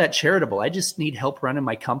that charitable. I just need help running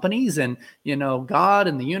my companies, and God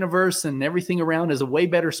and the universe and everything around is way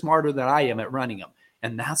better, smarter than I am at running them.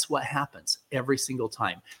 And that's what happens every single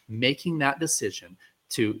time. Making that decision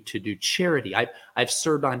to do charity. I've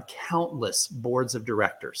served on countless boards of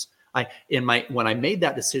directors. When I made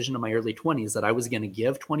that decision in my early 20s that I was going to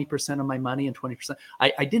give 20% of my money and 20%,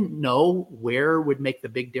 I didn't know where would make the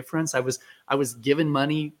big difference. I was giving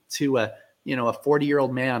money to a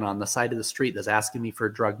 40-year-old man on the side of the street that's asking me for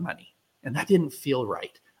drug money, and that didn't feel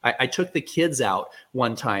right. I took the kids out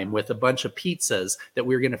one time with a bunch of pizzas that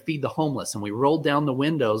we were going to feed the homeless, and we rolled down the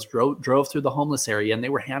windows, drove through the homeless area, and they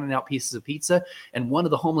were handing out pieces of pizza, and one of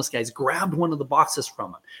the homeless guys grabbed one of the boxes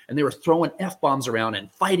from them, and they were throwing F-bombs around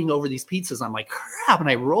and fighting over these pizzas. I'm like, crap, and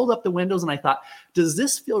I rolled up the windows, and I thought, does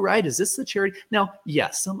this feel right? Is this the charity? Now,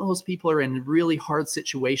 yes, some of those people are in really hard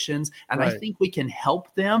situations, and I think we can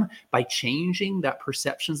help them by changing that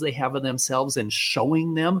perceptions they have of themselves and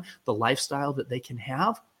showing them the lifestyle that they can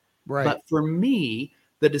have. Right. But for me,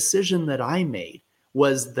 the decision that I made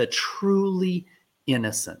was the truly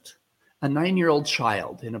innocent, a 9-year-old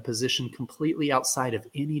child in a position completely outside of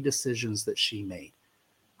any decisions that she made.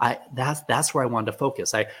 That's where I wanted to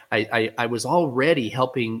focus. I was already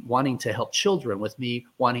wanting to help children with me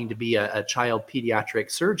wanting to be a child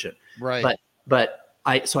pediatric surgeon. Right. But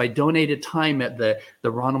I donated time at the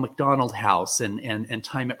Ronald McDonald House and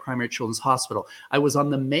time at Primary Children's Hospital. I was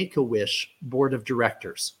on the Make-A-Wish board of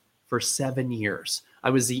directors for 7 years.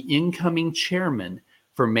 I was the incoming chairman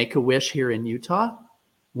for Make-A-Wish here in Utah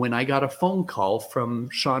when I got a phone call from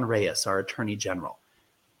Sean Reyes, our attorney general.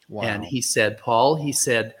 Wow. And he said, Paul,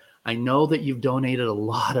 I know that you've donated a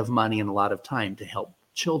lot of money and a lot of time to help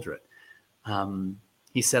children.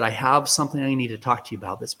 He said, I have something I need to talk to you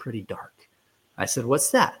about that's pretty dark. I said,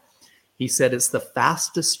 what's that? He said, it's the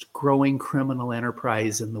fastest growing criminal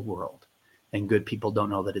enterprise in the world, and good people don't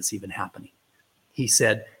know that it's even happening.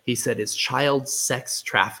 it's child sex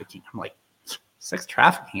trafficking. I'm like, sex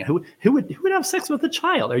trafficking? Who would have sex with a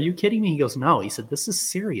child? Are you kidding me? He goes, no. He said, this is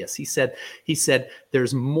serious. He said,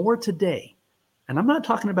 there's more today. And I'm not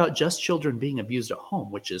talking about just children being abused at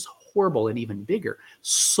home, which is horrible and even bigger.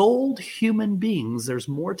 Sold human beings, there's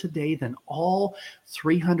more today than all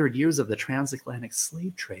 300 years of the transatlantic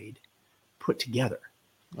slave trade put together.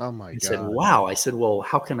 Oh my God. I said, wow. I said, well,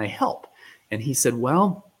 how can I help? And he said,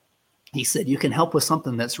 you can help with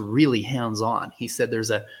something that's really hands-on. He said,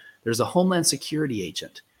 there's a Homeland Security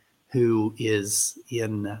agent who is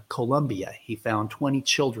in Colombia. He found 20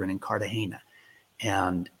 children in Cartagena,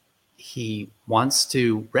 and he wants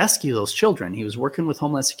to rescue those children. He was working with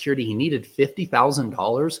Homeland Security. He needed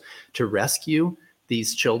 $50,000 to rescue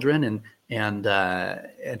these children,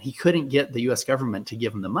 and he couldn't get the U.S. government to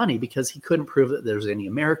give him the money because he couldn't prove that there's any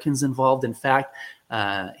Americans involved. In fact,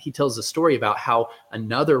 he tells a story about how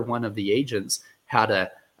another one of the agents had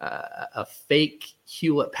a fake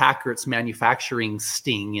Hewlett-Packard's manufacturing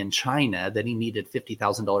sting in China that he needed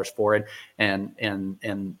 $50,000 for,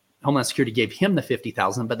 and Homeland Security gave him the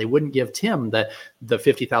 $50,000, but they wouldn't give Tim the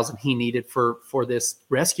 $50,000 he needed for this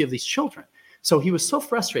rescue of these children. So he was so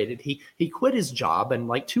frustrated, he quit his job, and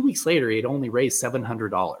like 2 weeks later, he had only raised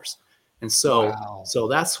 $700. And so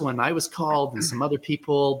that's when I was called, and some other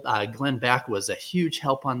people. Glenn Beck was a huge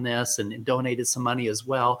help on this and donated some money as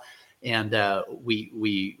well. And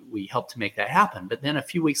we helped to make that happen. But then a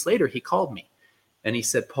few weeks later, he called me, and he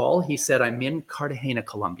said, Paul, he said, I'm in Cartagena,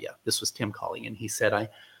 Colombia. This was Tim calling, and he said,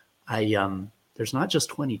 there's not just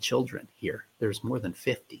 20 children here. There's more than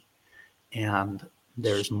 50. And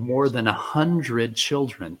there's more than 100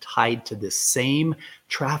 children tied to the same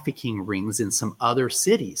trafficking rings in some other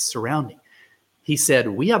cities surrounding. He said,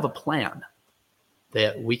 we have a plan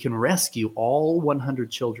that we can rescue all 100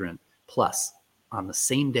 children plus on the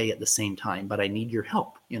same day at the same time, but I need your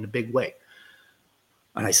help in a big way.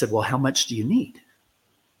 And I said, well, how much do you need?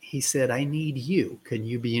 He said, I need you. Can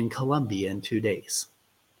you be in Colombia in 2 days?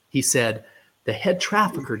 He said, the head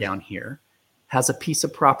trafficker down here has a piece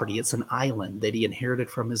of property. It's an island that he inherited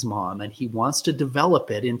from his mom, and he wants to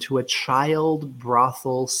develop it into a child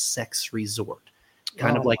brothel sex resort,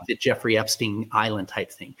 kind of like the Jeffrey Epstein Island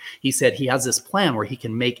type thing. He said he has this plan where he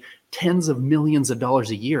can make tens of millions of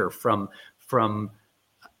dollars a year from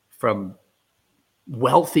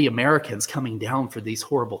wealthy Americans coming down for these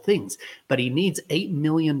horrible things. But he needs $8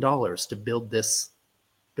 million to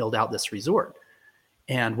build out this resort.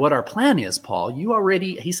 And what our plan is, Paul,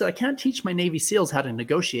 he said, I can't teach my Navy SEALs how to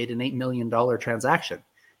negotiate an $8 million transaction.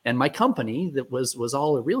 And my company that was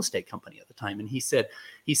all a real estate company at the time. And he said,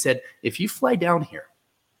 if you fly down here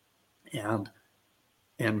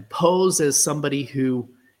and pose as somebody who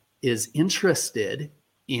is interested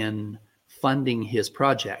in funding his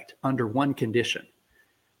project under one condition,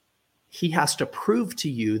 he has to prove to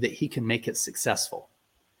you that he can make it successful.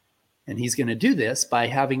 And he's going to do this by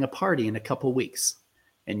having a party in a couple weeks.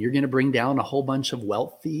 And you're going to bring down a whole bunch of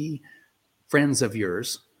wealthy friends of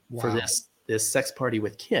yours for this sex party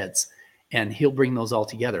with kids. And he'll bring those all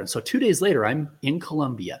together. And so 2 days later, I'm in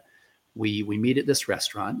Colombia. We meet at this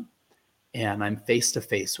restaurant, and I'm face to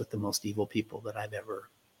face with the most evil people that I've ever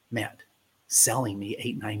met, selling me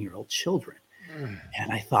 8-9-year-old children.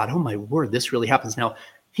 And I thought, oh my word, this really happens. Now,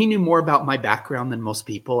 he knew more about my background than most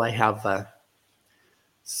people. I have a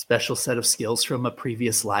special set of skills from a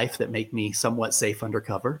previous life that make me somewhat safe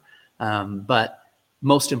undercover. But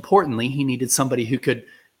most importantly, he needed somebody who could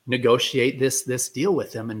negotiate this deal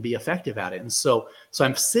with him and be effective at it. And so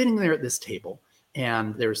I'm sitting there at this table,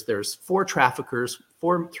 and there's 4 traffickers,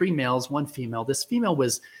 3 males, 1 female. This female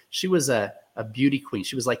was a beauty queen.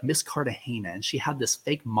 She was like Miss Cartagena, and she had this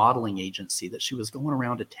fake modeling agency that she was going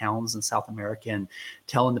around to towns in South America and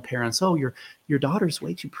telling the parents, oh, your daughter's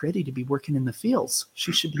way too pretty to be working in the fields.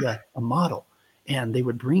 She should be a model. And they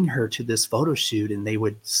would bring her to this photo shoot, and they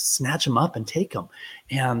would snatch them up and take them.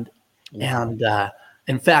 And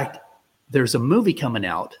in fact, there's a movie coming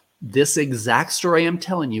out. This exact story I'm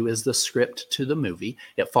telling you is the script to the movie.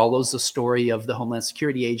 It follows the story of the Homeland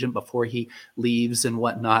Security agent before he leaves and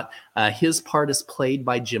whatnot. His part is played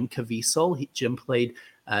by Jim Caviezel. Jim played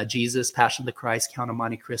Jesus, Passion of the Christ, Count of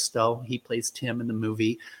Monte Cristo. He plays Tim in the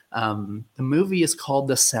movie. The movie is called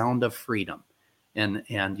The Sound of Freedom, and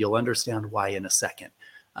you'll understand why in a second.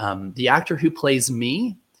 The actor who plays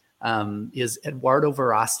me is Eduardo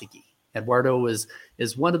Verástegui. Eduardo is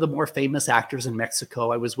one of the more famous actors in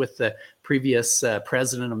Mexico. I was with the previous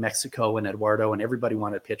president of Mexico and Eduardo, and everybody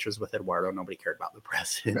wanted pictures with Eduardo. Nobody cared about the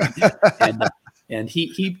president. and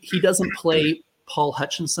he doesn't play Paul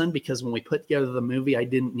Hutchinson, because when we put together the movie, I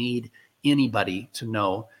didn't need anybody to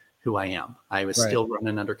know who I am. I was Right. still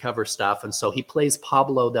running undercover stuff. And so he plays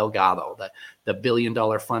Pablo Delgado, the $1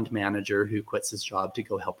 billion fund manager who quits his job to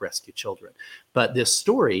go help rescue children. But this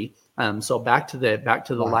story, so back to the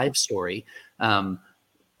Wow. live story,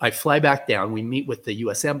 I fly back down. We meet with the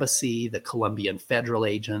U.S. Embassy, the Colombian federal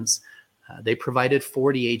agents. They provided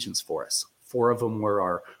 40 agents for us. 4 of them were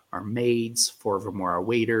our maids, 4 of them were our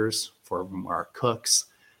waiters, 4 of them were our cooks.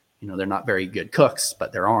 You know, they're not very good cooks,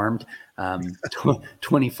 but they're armed.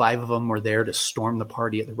 25 of them were there to storm the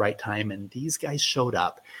party at the right time. And these guys showed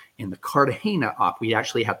up in the Cartagena op. We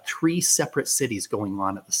actually had 3 separate cities going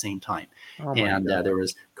on at the same time. Oh my And God. there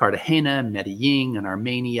was Cartagena, Medellin, and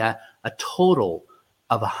Armenia, a total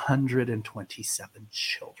of 127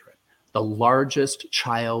 children. The largest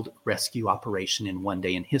child rescue operation in one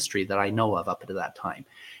day in history that I know of up to that time.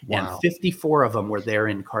 Wow. And 54 of them were there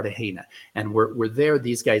in Cartagena. And we're there.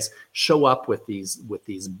 These guys show up with these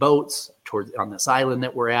boats on this island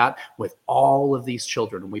that we're at with all of these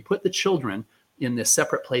children. And we put the children in this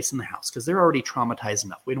separate place in the house because they're already traumatized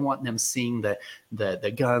enough. We don't want them seeing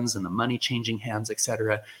the guns and the money changing hands,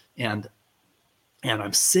 etc. And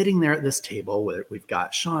I'm sitting there at this table where we've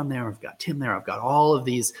got Sean there, we've got Tim there, I've got all of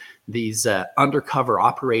these undercover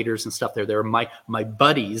operators and stuff there. They're my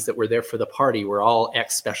buddies that were there for the party were all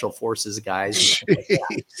ex-special forces guys.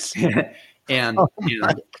 And,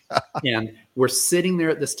 and we're sitting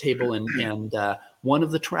there at this table, and one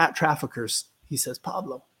of the traffickers, he says,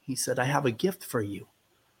 Pablo, he said, I have a gift for you.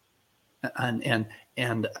 And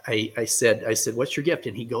I said, what's your gift?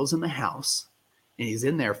 And he goes in the house, and he's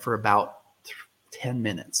in there for about 10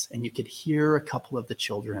 minutes, and you could hear a couple of the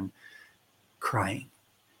children crying.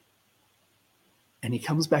 And he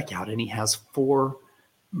comes back out, and he has 4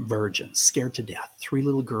 virgins scared to death, 3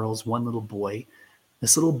 little girls, 1 little boy.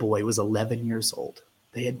 This little boy was 11 years old.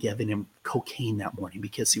 They had given him cocaine that morning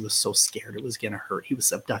because he was so scared it was going to hurt. He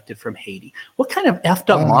was abducted from Haiti. What kind of effed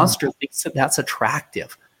up monster thinks that that's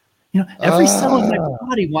attractive? You know, every cell in my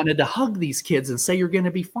body wanted to hug these kids and say, you're going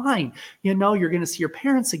to be fine. You know, you're going to see your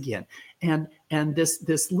parents again. And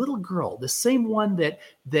this little girl, the same one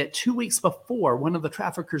that 2 weeks before, one of the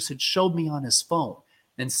traffickers had showed me on his phone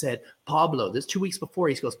and said, Pablo, this 2 weeks before,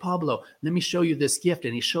 he goes, Pablo, let me show you this gift.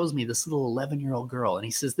 And he shows me this little 11-year-old girl. And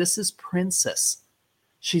he says, this is Princess.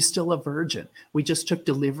 She's still a virgin. We just took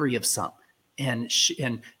delivery of some. And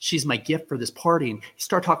she's my gift for this party. And he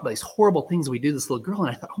started talking about these horrible things we do to this little girl.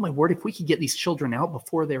 And I thought, oh my word, if we could get these children out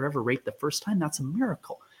before they're ever raped the first time, that's a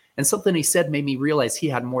miracle. And something he said made me realize he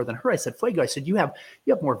had more than her. I said, Fuego, I said, you have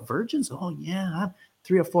more virgins? Oh yeah, I have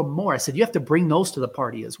 3 or 4 more. I said, you have to bring those to the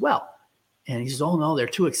party as well. And he says, oh no, they're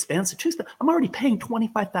too expensive. I'm already paying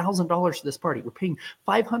 $25,000 for this party. We're paying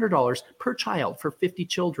 $500 per child for 50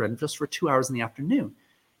 children just for 2 hours in the afternoon.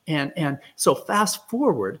 And so fast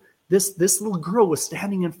forward, this little girl was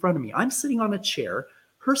standing in front of me. I'm sitting on a chair.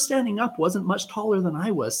 Her standing up wasn't much taller than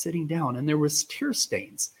I was sitting down. And there was tear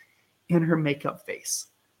stains in her makeup face.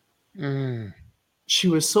 She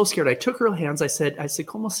was so scared. I took her hands. I said,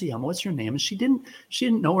 ¿Cómo se llama? What's your name? And she didn't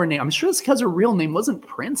know her name. I'm sure it's because her real name wasn't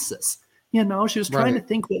Princess. You know, she was trying to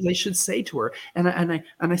think what they should say to her. And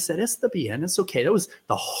I said, está bien, it's okay. That was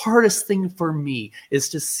the hardest thing for me, is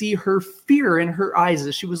to see her fear in her eyes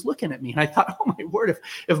as she was looking at me. And I thought, oh my word,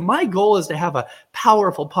 if my goal is to have a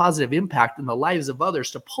powerful, positive impact in the lives of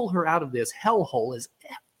others, to pull her out of this hellhole is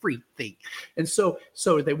everything. And so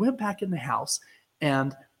they went back in the house,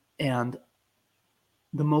 and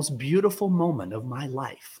the most beautiful moment of my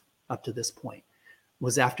life up to this point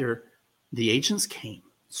was after the agents came,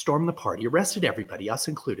 stormed the party, arrested everybody, us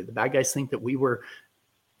included. The bad guys think that we were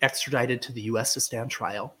extradited to the U.S. to stand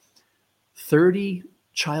trial. 30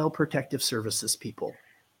 Child Protective Services people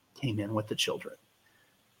came in with the children.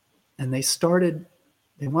 And they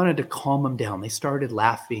wanted to calm them down. They started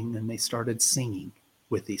laughing and they started singing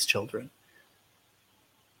with these children.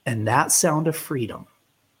 And that sound of freedom,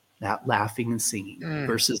 that laughing and singing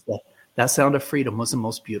versus that sound of freedom, was the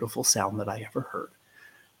most beautiful sound that I ever heard,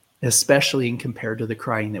 especially in compared to the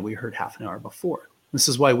crying that we heard half an hour before. This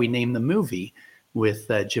is why we named the movie with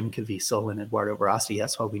Jim Caviezel and Eduardo Barassi.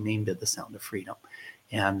 That's why we named it The Sound of Freedom.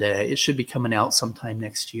 And it should be coming out sometime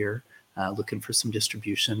next year, looking for some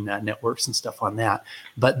distribution networks and stuff on that.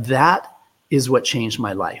 But that is what changed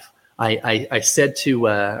my life. I said to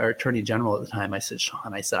our attorney general at the time, I said,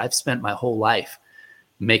 Sean, I've spent my whole life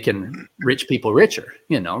making rich people richer.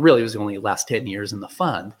 You know, really it was only the last 10 years in the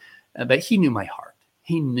fund, but he knew my heart.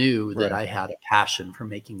 He knew that I had a passion for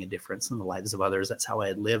making a difference in the lives of others. That's how I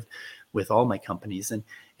had lived with all my companies.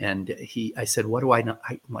 And I said, what do I know?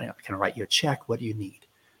 Can I write you a check? What do you need?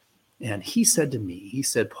 And he said to me,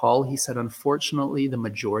 Paul, unfortunately, the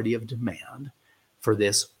majority of demand for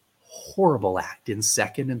this horrible act in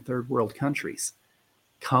second and third world countries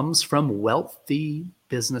comes from wealthy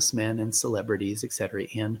businessmen and celebrities, etc.,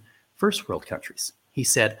 in first world countries. He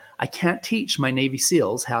said, I can't teach my Navy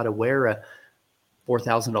SEALs how to wear a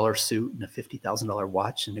 $4,000 suit and a $50,000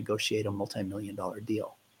 watch and negotiate a multi-million-dollar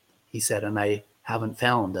deal. He said, and I haven't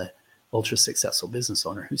found a ultra successful business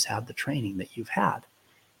owner who's had the training that you've had.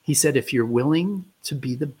 He said, if you're willing to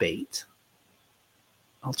be the bait,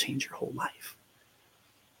 I'll change your whole life.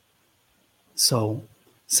 So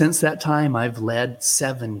since that time, I've led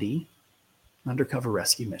 70 undercover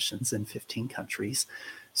rescue missions in 15 countries.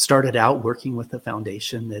 Started out working with the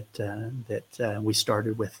foundation that we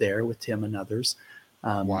started with there with Tim and others.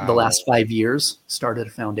 Wow. The last 5 years, started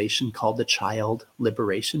a foundation called the Child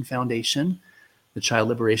Liberation Foundation. The Child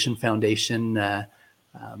Liberation Foundation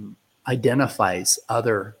identifies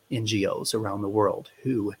other NGOs around the world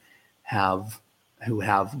who have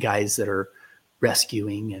guys that are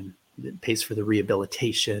rescuing, and it pays for the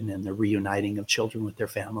rehabilitation and the reuniting of children with their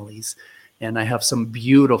families. And I have some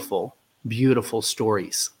beautiful, beautiful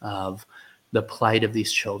stories of the plight of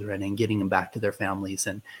these children and getting them back to their families.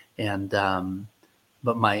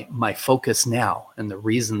 But my focus now, and the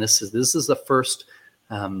reason this is the first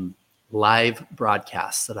live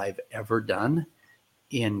broadcast that I've ever done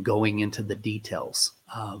in going into the details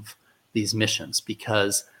of these missions,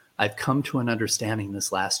 because I've come to an understanding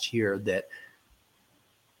this last year that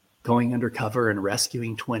going undercover and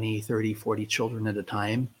rescuing 20, 30, 40 children at a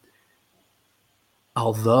time,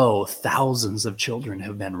 although thousands of children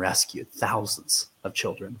have been rescued, thousands of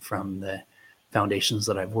children from the foundations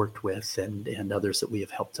that I've worked with and others that we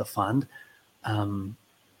have helped to fund,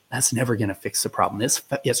 that's never going to fix the problem.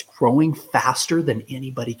 It's growing faster than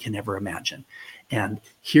anybody can ever imagine. And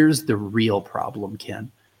here's the real problem,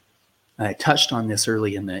 Ken. I touched on this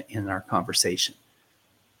early in our conversation.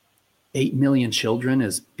 8 million children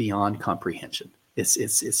is beyond comprehension. It's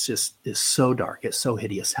so dark. It's so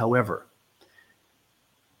hideous. However,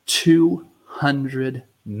 200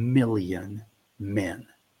 million men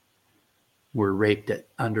were raped at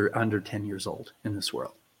under 10 years old in this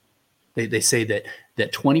world. They say that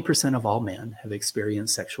 20% of all men have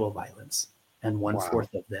experienced sexual violence, and one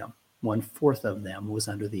fourth of them was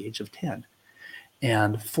under the age of 10.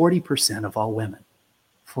 And 40% of all women,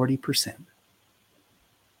 40%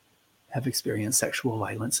 have experienced sexual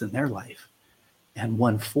violence in their life, and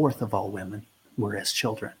 1/4 of all women were as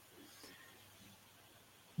children.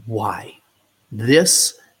 Why?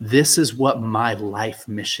 This is what my life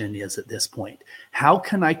mission is at this point. How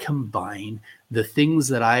can I combine the things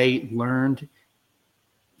that I learned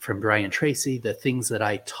from Brian Tracy, the things that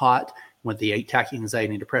I taught with the Attacking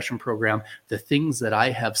Anxiety and Depression program, the things that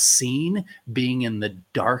I have seen being in the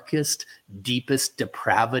darkest, deepest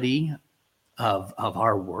depravity of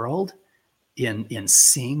our world, in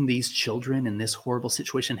seeing these children in this horrible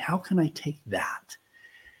situation? How can I take that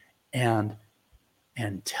and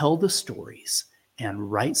tell the stories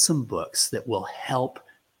and write some books that will help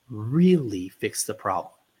really fix the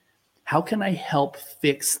problem? How can I help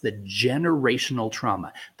fix the generational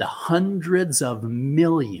trauma, the hundreds of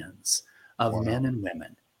millions of men and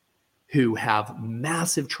women who have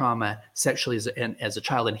massive trauma sexually as a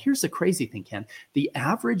child? And here's the crazy thing, Ken. The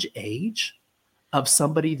average age of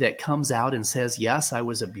somebody that comes out and says, yes, I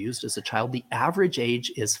was abused as a child, the average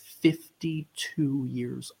age is 52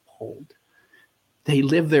 years old. They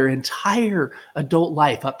live their entire adult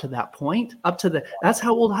life up to that point, that's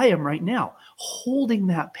how old I am right now, holding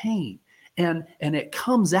that pain. And it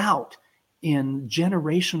comes out in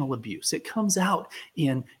generational abuse. It comes out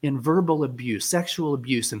in verbal abuse, sexual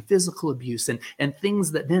abuse, and physical abuse, and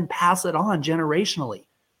things that then pass it on generationally.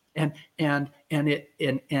 And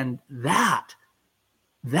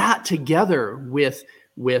that together with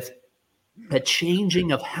a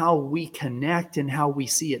changing of how we connect and how we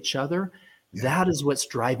see each other, that is what's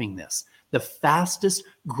driving this. The fastest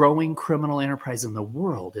growing criminal enterprise in the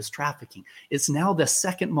world is trafficking. It's now the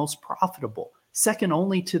second most profitable, second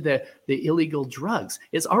only to the illegal drugs.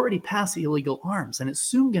 It's already past the illegal arms, and it's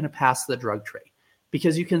soon going to pass the drug trade,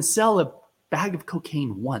 because you can sell a bag of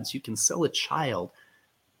cocaine once. You can sell a child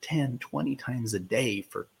 10, 20 times a day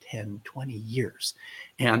for 10, 20 years.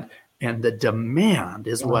 And the demand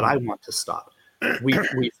is what I want to stop.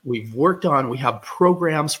 We've worked on, we have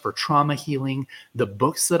programs for trauma healing, the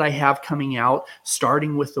books that I have coming out,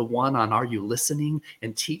 starting with the one on Are You Listening,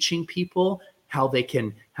 and teaching people how they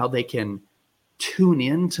can tune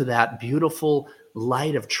in to that beautiful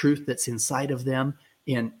light of truth that's inside of them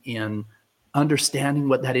in understanding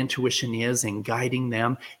what that intuition is and guiding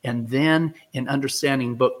them. And then in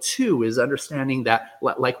understanding book 2 is understanding that,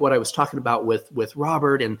 like what I was talking about with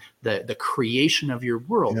Robert and the creation of your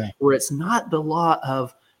world, where it's not the law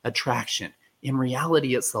of attraction. In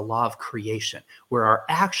reality, it's the law of creation, where our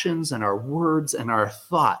actions and our words and our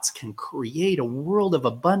thoughts can create a world of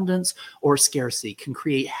abundance or scarcity, can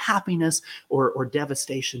create happiness or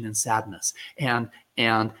devastation and sadness.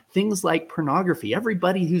 And things like pornography.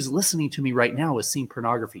 Everybody who's listening to me right now has seen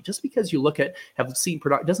pornography. Just because you have seen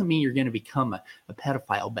pornography doesn't mean you're going to become a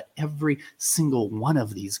pedophile. But every single one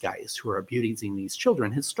of these guys who are abusing these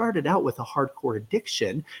children has started out with a hardcore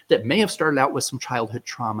addiction that may have started out with some childhood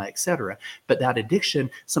trauma, etc. But that addiction,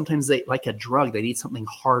 sometimes they, like a drug, they need something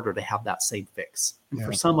harder to have that same fix. And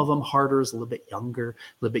for some of them, harder is a little bit younger.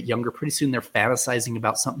 Pretty soon they're fantasizing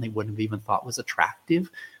about something they wouldn't have even thought was attractive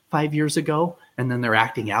 5 years ago, and then they're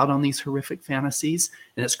acting out on these horrific fantasies,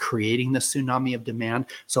 and it's creating the tsunami of demand.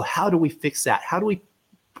 So how do we fix that? How do we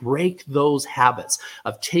break those habits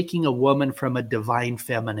of taking a woman from a divine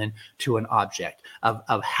feminine to an object,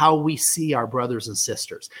 of how we see our brothers and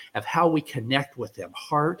sisters, of how we connect with them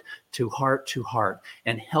heart to heart to heart,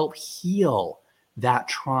 and help heal that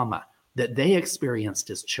trauma that they experienced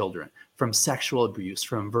as children, from sexual abuse,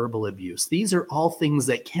 from verbal abuse. These are all things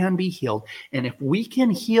that can be healed. And if we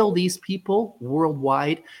can heal these people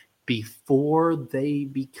worldwide before they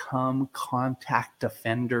become contact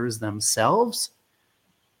offenders themselves,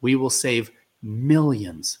 we will save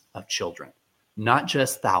millions of children, not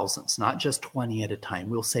just thousands, not just 20 at a time.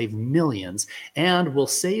 We'll save millions, and we'll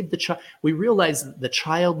save the child. We realize the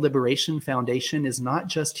Child Liberation Foundation is not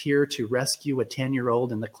just here to rescue a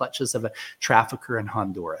 10-year-old in the clutches of a trafficker in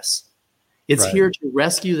Honduras. It's here to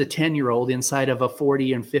rescue the 10-year-old inside of a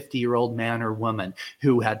 40 and 50-year-old man or woman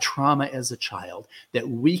who had trauma as a child, that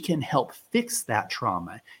we can help fix that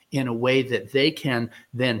trauma in a way that they can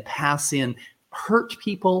then pass in. Hurt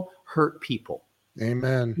people.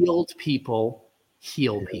 Amen. Healed people,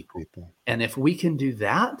 heal people. And if we can do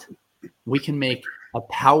that, we can make a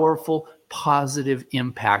powerful, positive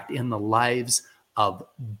impact in the lives of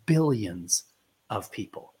billions of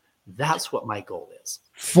people. That's what my goal is.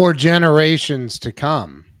 For generations to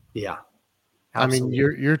come. Yeah. Absolutely. I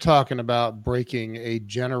mean, you're talking about breaking a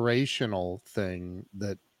generational thing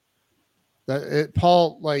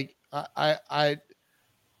Paul, like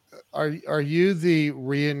are you the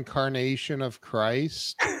reincarnation of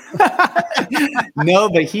Christ? No,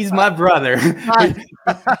 but he's my brother.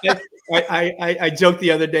 I joked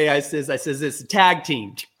the other day. I says it's a tag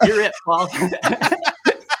team. You're it, Paul.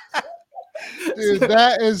 Dude,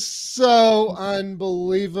 that is so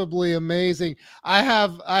unbelievably amazing. I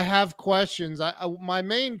have questions. My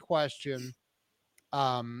main question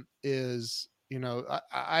is,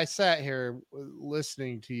 I sat here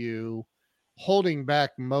listening to you, holding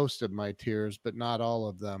back most of my tears, but not all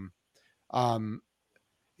of them.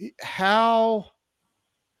 How,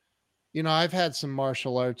 I've had some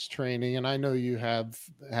martial arts training, and I know you have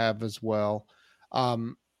as well.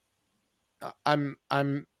 I'm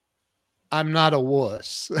not a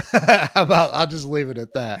wuss. I'll just leave it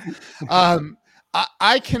at that.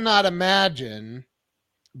 I cannot imagine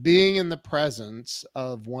being in the presence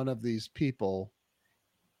of one of these people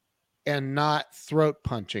and not throat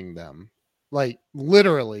punching them, like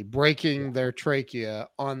literally breaking their trachea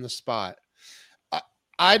on the spot.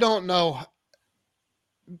 I don't know.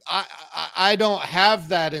 I don't have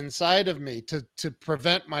that inside of me to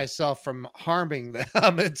prevent myself from harming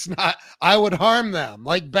them. It's not, I would harm them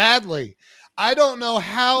like badly. I don't know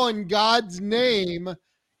how in God's name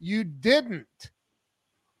you didn't.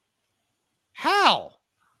 How?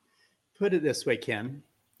 Put it this way, Ken.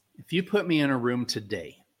 If you put me in a room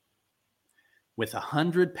today with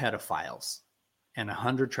 100 pedophiles and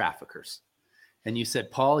 100 traffickers, and you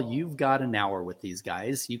said, Paul, you've got an hour with these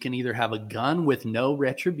guys. You can either have a gun with no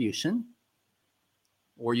retribution,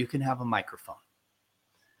 or you can have a microphone,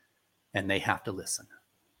 and they have to listen.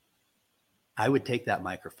 I would take that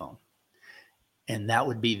microphone, and that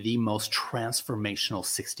would be the most transformational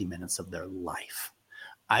 60 minutes of their life.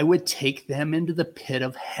 I would take them into the pit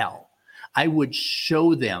of hell. I would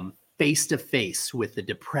show them face to face with the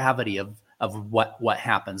depravity of what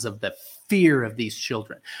happens, of the fear of these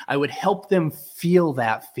children. I would help them feel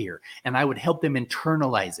that fear, and I would help them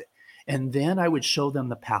internalize it. And then I would show them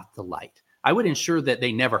the path to light. I would ensure that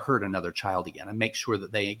they never hurt another child again, and make sure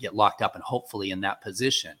that they get locked up, and hopefully in that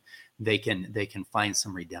position, they can find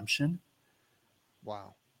some redemption.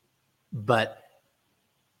 Wow. But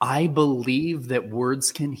I believe that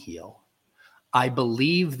words can heal. I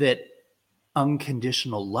believe that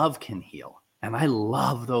unconditional love can heal. And I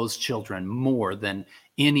love those children more than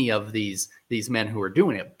any of these men who are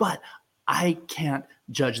doing it. But I can't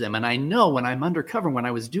judge them. And I know when I'm undercover, when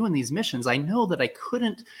I was doing these missions, I know that I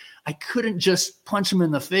couldn't just punch them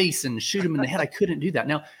in the face and shoot them in the head. I couldn't do that.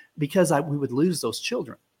 Now, because we would lose those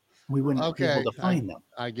children. We wouldn't be able to find them.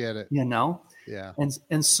 I get it. You know? Yeah.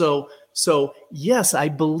 And so yes, I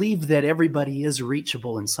believe that everybody is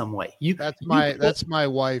reachable in some way. That's my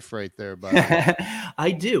wife right there, buddy.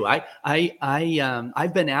 I do.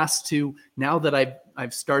 I've been asked to, now that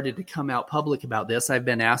I've started to come out public about this, I've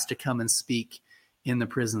been asked to come and speak in the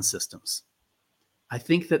prison systems. I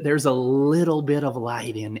think that there's a little bit of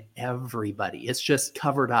light in everybody. It's just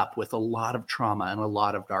covered up with a lot of trauma and a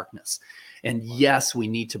lot of darkness. And yes, we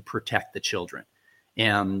need to protect the children.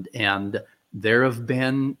 And there have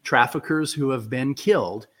been traffickers who have been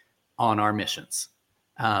killed on our missions.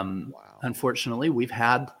 Unfortunately, we've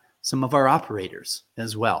had some of our operators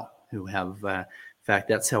as well who have, in fact,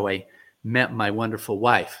 that's how I met my wonderful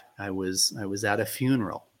wife. I was at a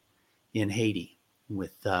funeral in Haiti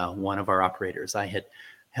with one of our operators. I had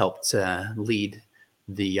helped lead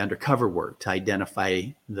the undercover work to identify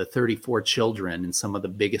the 34 children in some of the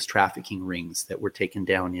biggest trafficking rings that were taken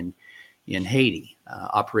down in Haiti.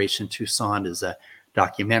 Operation Toussaint is a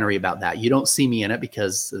documentary about that. You don't see me in it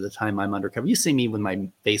because of the time I'm undercover. You see me with my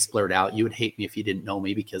face blurred out. You would hate me if you didn't know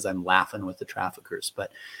me because I'm laughing with the traffickers.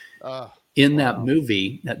 But in that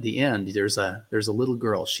movie, at the end, there's a little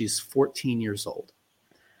girl. She's 14 years old,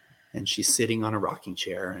 and she's sitting on a rocking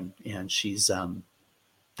chair, and she's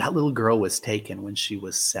that little girl was taken when she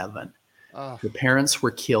was 7. Her parents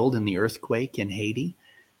were killed in the earthquake in Haiti,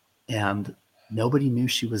 and nobody knew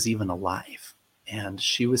she was even alive. And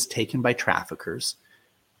she was taken by traffickers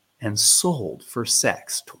and sold for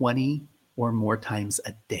sex 20 or more times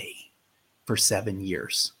a day for 7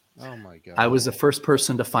 years. Oh my God. I was the first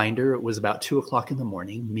person to find her. It was about 2:00 in the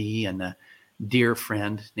morning, me and a dear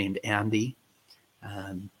friend named Andy.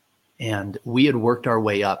 And we had worked our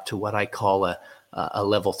way up to what I call a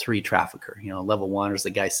level 3 trafficker. You know, level 1 is the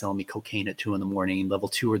guy selling me cocaine at 2 a.m. Level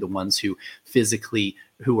 2 are the ones who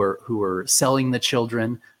are selling the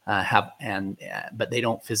children, but they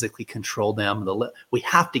don't physically control them. We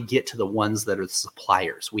have to get to the ones that are the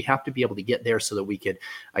suppliers. We have to be able to get there so that we could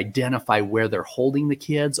identify where they're holding the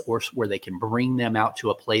kids or where they can bring them out to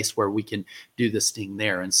a place where we can do this thing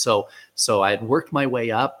there. And so I had worked my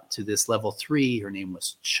way up to this level 3. Her name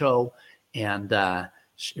was Cho, and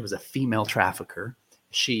it was a female trafficker.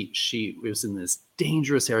 She was in this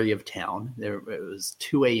dangerous area of town. It was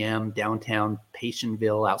 2 a.m. downtown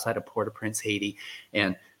Patienville, outside of Port-au-Prince, Haiti,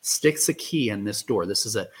 and sticks a key in this door. This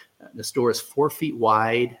door is 4 feet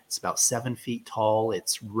wide. It's about 7 feet tall.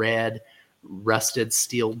 It's red, rusted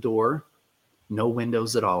steel door. No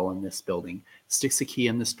windows at all in this building. Sticks a key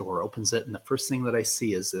in this door, opens it, and the first thing that I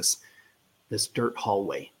see is this dirt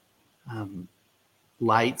hallway.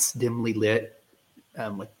 Lights dimly lit,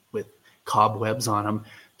 with cobwebs on them.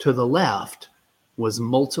 To the left was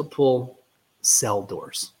multiple cell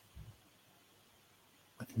doors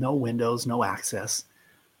with no windows, no access,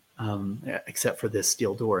 except for this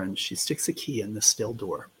steel door. And she sticks a key in the steel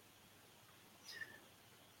door.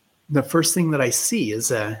 The first thing that I see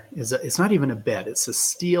is it's not even a bed. It's a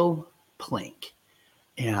steel plank,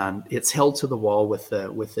 and it's held to the wall with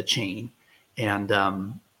the chain. And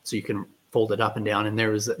so you can fold it up and down. And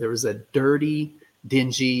there was a dirty,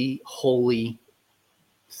 dingy, holey,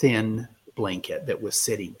 thin blanket that was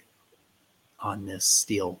sitting on this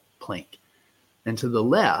steel plank. And to the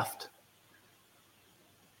left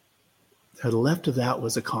of that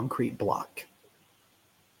was a concrete block.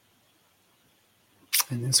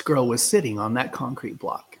 And this girl was sitting on that concrete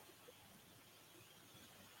block.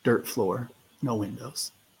 Dirt floor, no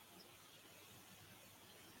windows.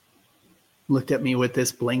 Looked at me with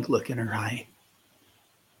this blank look in her eye.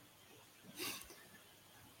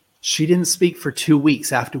 She didn't speak for 2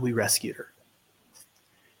 weeks after we rescued her.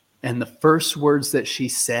 And the first words that she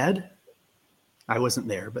said, I wasn't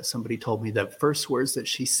there, but somebody told me the first words that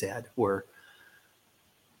she said were,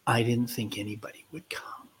 "I didn't think anybody would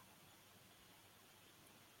come."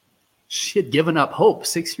 She had given up hope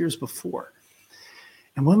 6 years before.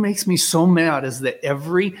 And what makes me so mad is that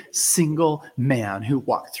every single man who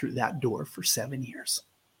walked through that door for 7 years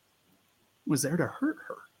was there to hurt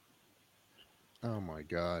her. Oh my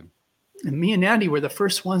God. And me and Andy were the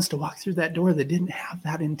first ones to walk through that door that didn't have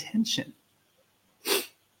that intention.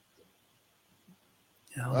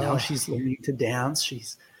 Now she's learning to dance.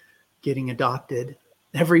 She's getting adopted.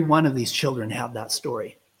 Every one of these children have that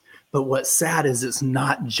story. But what's sad is it's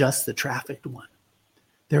not just the trafficked one.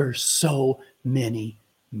 There are so many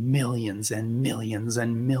millions and millions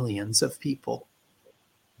and millions of people,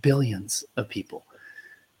 billions of people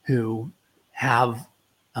who have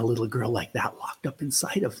a little girl like that locked up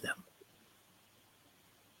inside of them.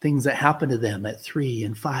 Things that happen to them at 3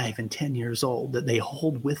 and 5 and 10 years old that they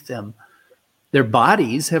hold with them. Their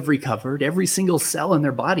bodies have recovered. Every single cell in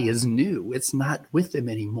their body is new. It's not with them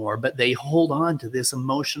anymore, but they hold on to this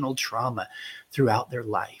emotional trauma throughout their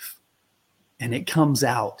life. And it comes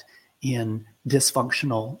out in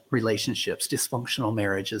dysfunctional relationships, dysfunctional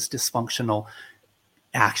marriages, dysfunctional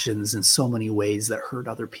actions in so many ways that hurt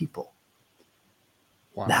other people.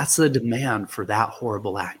 Wow. That's the demand for that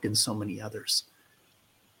horrible act and so many others.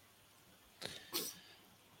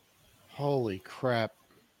 Holy crap.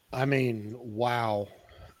 I mean, wow.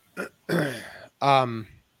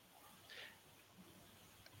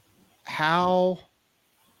 How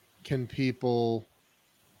can people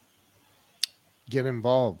get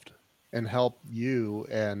involved and help you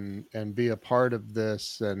and be a part of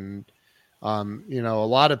this? And, you know, a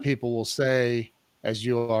lot of people will say, as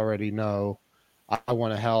you already know, I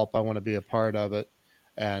want to help. I want to be a part of it.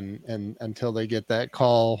 And until they get that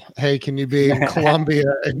call, hey, can you be in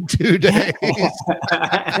Colombia in 2 days?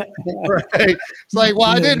 Right? It's like, well,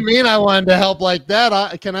 I didn't mean I wanted to help like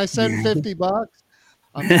that. Can I send $50?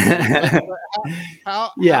 How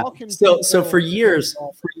can so for years,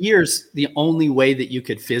 the only way that you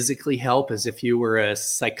could physically help is if you were a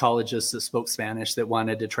psychologist that spoke Spanish that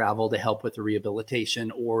wanted to travel to help with the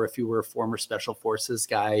rehabilitation, or if you were a former special forces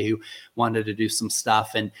guy who wanted to do some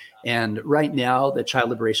stuff. And right now, the Child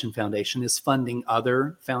Liberation Foundation is funding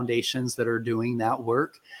other foundations that are doing that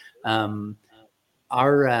work. The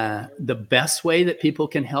best way that people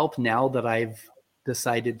can help now that I've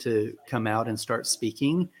decided to come out and start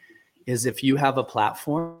speaking is if you have a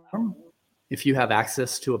platform, if you have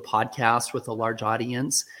access to a podcast with a large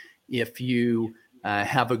audience, if you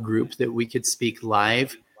have a group that we could speak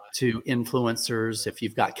live to influencers, if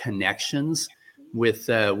you've got connections with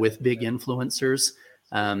big influencers.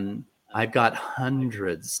 I've got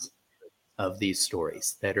hundreds of these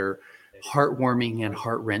stories that are heartwarming and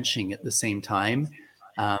heart-wrenching at the same time.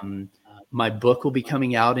 My book will be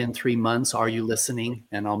coming out in 3 months. Are you listening?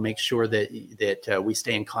 And I'll make sure that we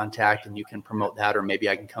stay in contact and you can promote that, or maybe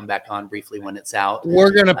I can come back on briefly when it's out.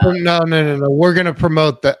 We're going to no. We're going to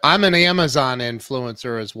promote that. I'm an Amazon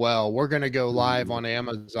influencer as well. We're going to go live on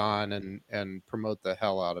Amazon and promote the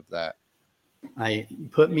hell out of that.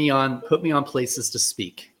 Put me on places to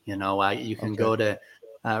speak. You know, you can go to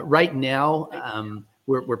right now.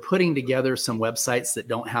 We're putting together some websites that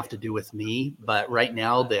don't have to do with me, but right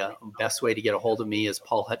now the best way to get a hold of me is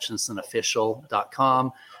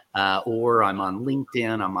paulhutchinsonofficial.com, or I'm on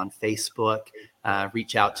LinkedIn, I'm on Facebook.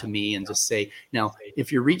 Reach out to me and just say, now,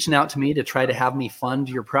 if you're reaching out to me to try to have me fund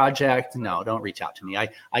your project, no, don't reach out to me. I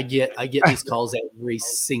get these calls every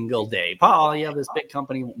single day. Paul, you have this big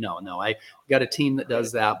company. No, I got a team that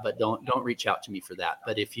does that, but don't reach out to me for that.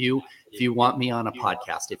 But if you want me on a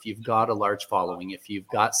podcast, if you've got a large following, if you've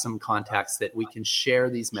got some contacts that we can share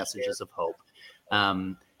these messages of hope,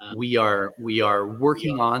 we are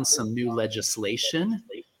working on some new legislation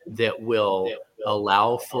that will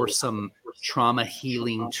allow for some trauma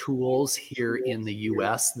healing tools here in the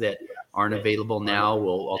U.S. that aren't available now.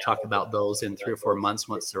 I'll talk about those in 3 or 4 months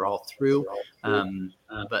once they're all through.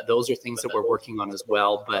 But those are things that we're working on as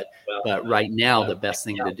well. But right now, the best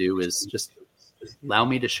thing to do is just allow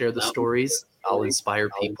me to share the stories. I'll inspire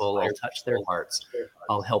people. I'll touch their hearts.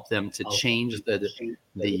 I'll help them to change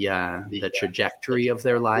the trajectory of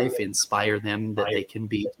their life, inspire them that they can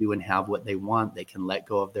do and have what they want. They can let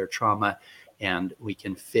go of their trauma, and we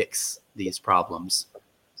can fix these problems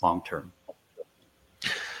long term.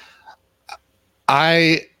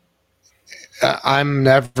 I'm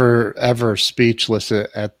never, ever speechless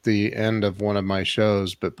at the end of one of my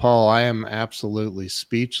shows, but Paul, I am absolutely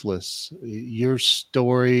speechless. Your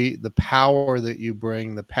story, the power that you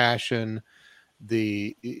bring, the passion,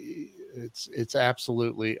 it's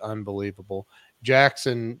absolutely unbelievable.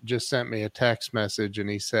 Jackson just sent me a text message and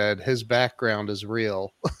he said his background is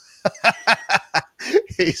real.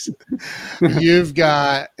 You've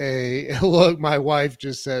got look, my wife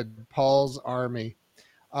just said Paul's Army.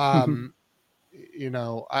 You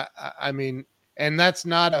know, I mean, and that's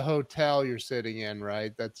not a hotel you're sitting in,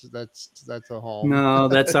 right? That's a home. No,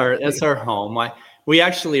 that's our home. We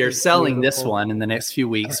actually are selling this one in the next few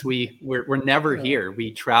weeks. We're never here.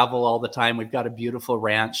 We travel all the time. We've got a beautiful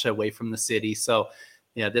ranch away from the city. So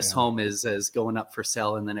yeah, this home is going up for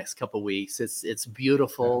sale in the next couple of weeks. It's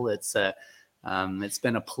beautiful. Yeah. It's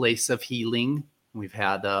been a place of healing. We've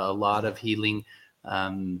had a lot of healing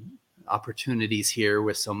opportunities here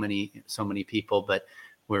with so many people, but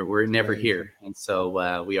we're never Amazing. here. And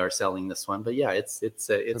so we are selling this one. But yeah, it's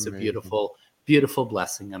a Amazing. beautiful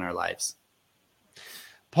blessing in our lives.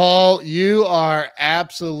 Paul, you are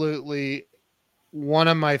absolutely one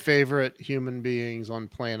of my favorite human beings on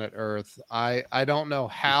planet Earth. I don't know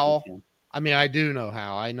how. I mean, I do know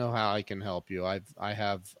how. I know how I can help you. I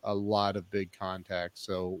have a lot of big contacts,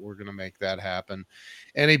 so we're going to make that happen.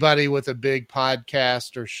 Anybody with a big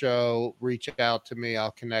podcast or show, reach out to me.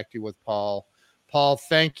 I'll connect you with Paul. Paul,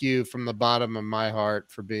 thank you from the bottom of my heart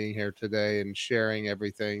for being here today and sharing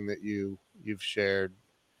everything that you've shared.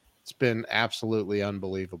 It's been absolutely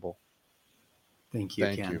unbelievable. Thank you,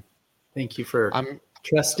 Thank Ken. you. Thank you for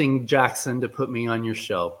trusting Jackson to put me on your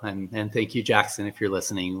show. And thank you, Jackson, if you're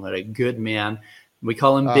listening. What a good man. We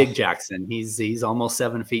call him Big Jackson. He's almost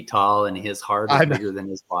 7 feet tall, and his heart is bigger than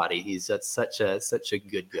his body. He's such a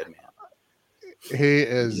good man.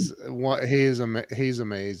 He's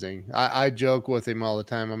amazing. I joke with him all the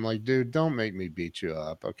time. I'm like, dude, don't make me beat you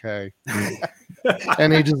up, okay?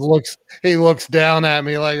 And he just looks down at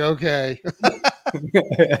me like, okay.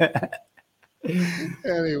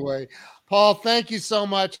 Anyway, Paul, thank you so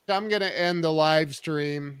much. I'm going to end the live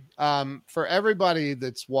stream. For everybody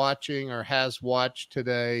that's watching or has watched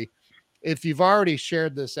today, if you've already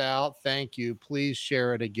shared this out, thank you. Please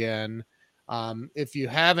share it again. If you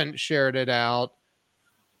haven't shared it out,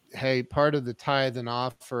 hey, part of the tithe and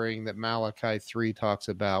offering that Malachi 3 talks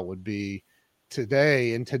about would be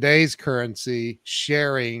today, in today's currency,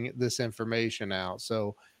 sharing this information out.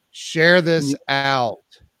 So share this out.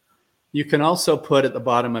 You can also put at the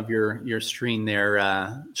bottom of your screen there,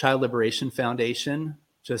 Child Liberation Foundation,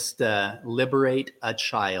 just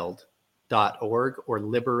liberateachild.org or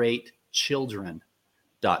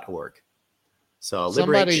libratechildren.org. So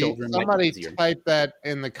liberate children. Somebody type that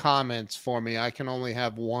in the comments for me. I can only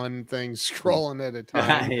have one thing scrolling at a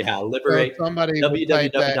time. Yeah, liberate. So somebody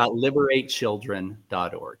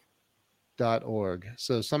www.libratechildren.org.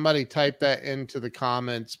 So somebody type that into the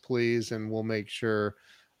comments, please, and we'll make sure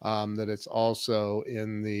that it's also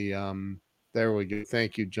in the there we go.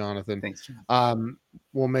 Thank you, Jonathan. Thanks, Jonathan.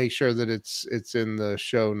 We'll make sure that it's in the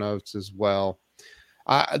show notes as well.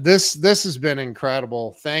 This has been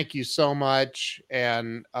incredible. Thank you so much.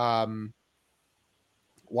 And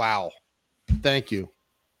wow. Thank you.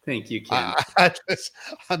 Thank you, Ken.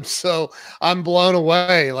 I'm blown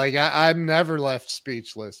away. Like I'm never left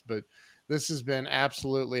speechless, but this has been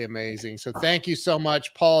absolutely amazing. So thank you so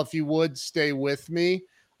much, Paul. If you would stay with me,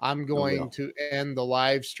 I'm going to end the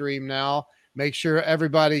live stream now. Make sure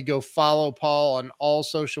everybody go follow Paul on all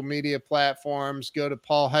social media platforms. Go to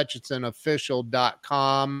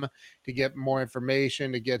paulhutchinsonofficial.com to get more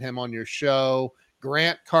information, to get him on your show.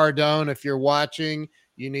 Grant Cardone, if you're watching,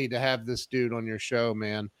 you need to have this dude on your show,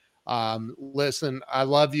 man. Listen, I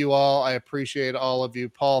love you all. I appreciate all of you.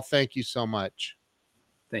 Paul, thank you so much.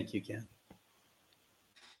 Thank you, Ken.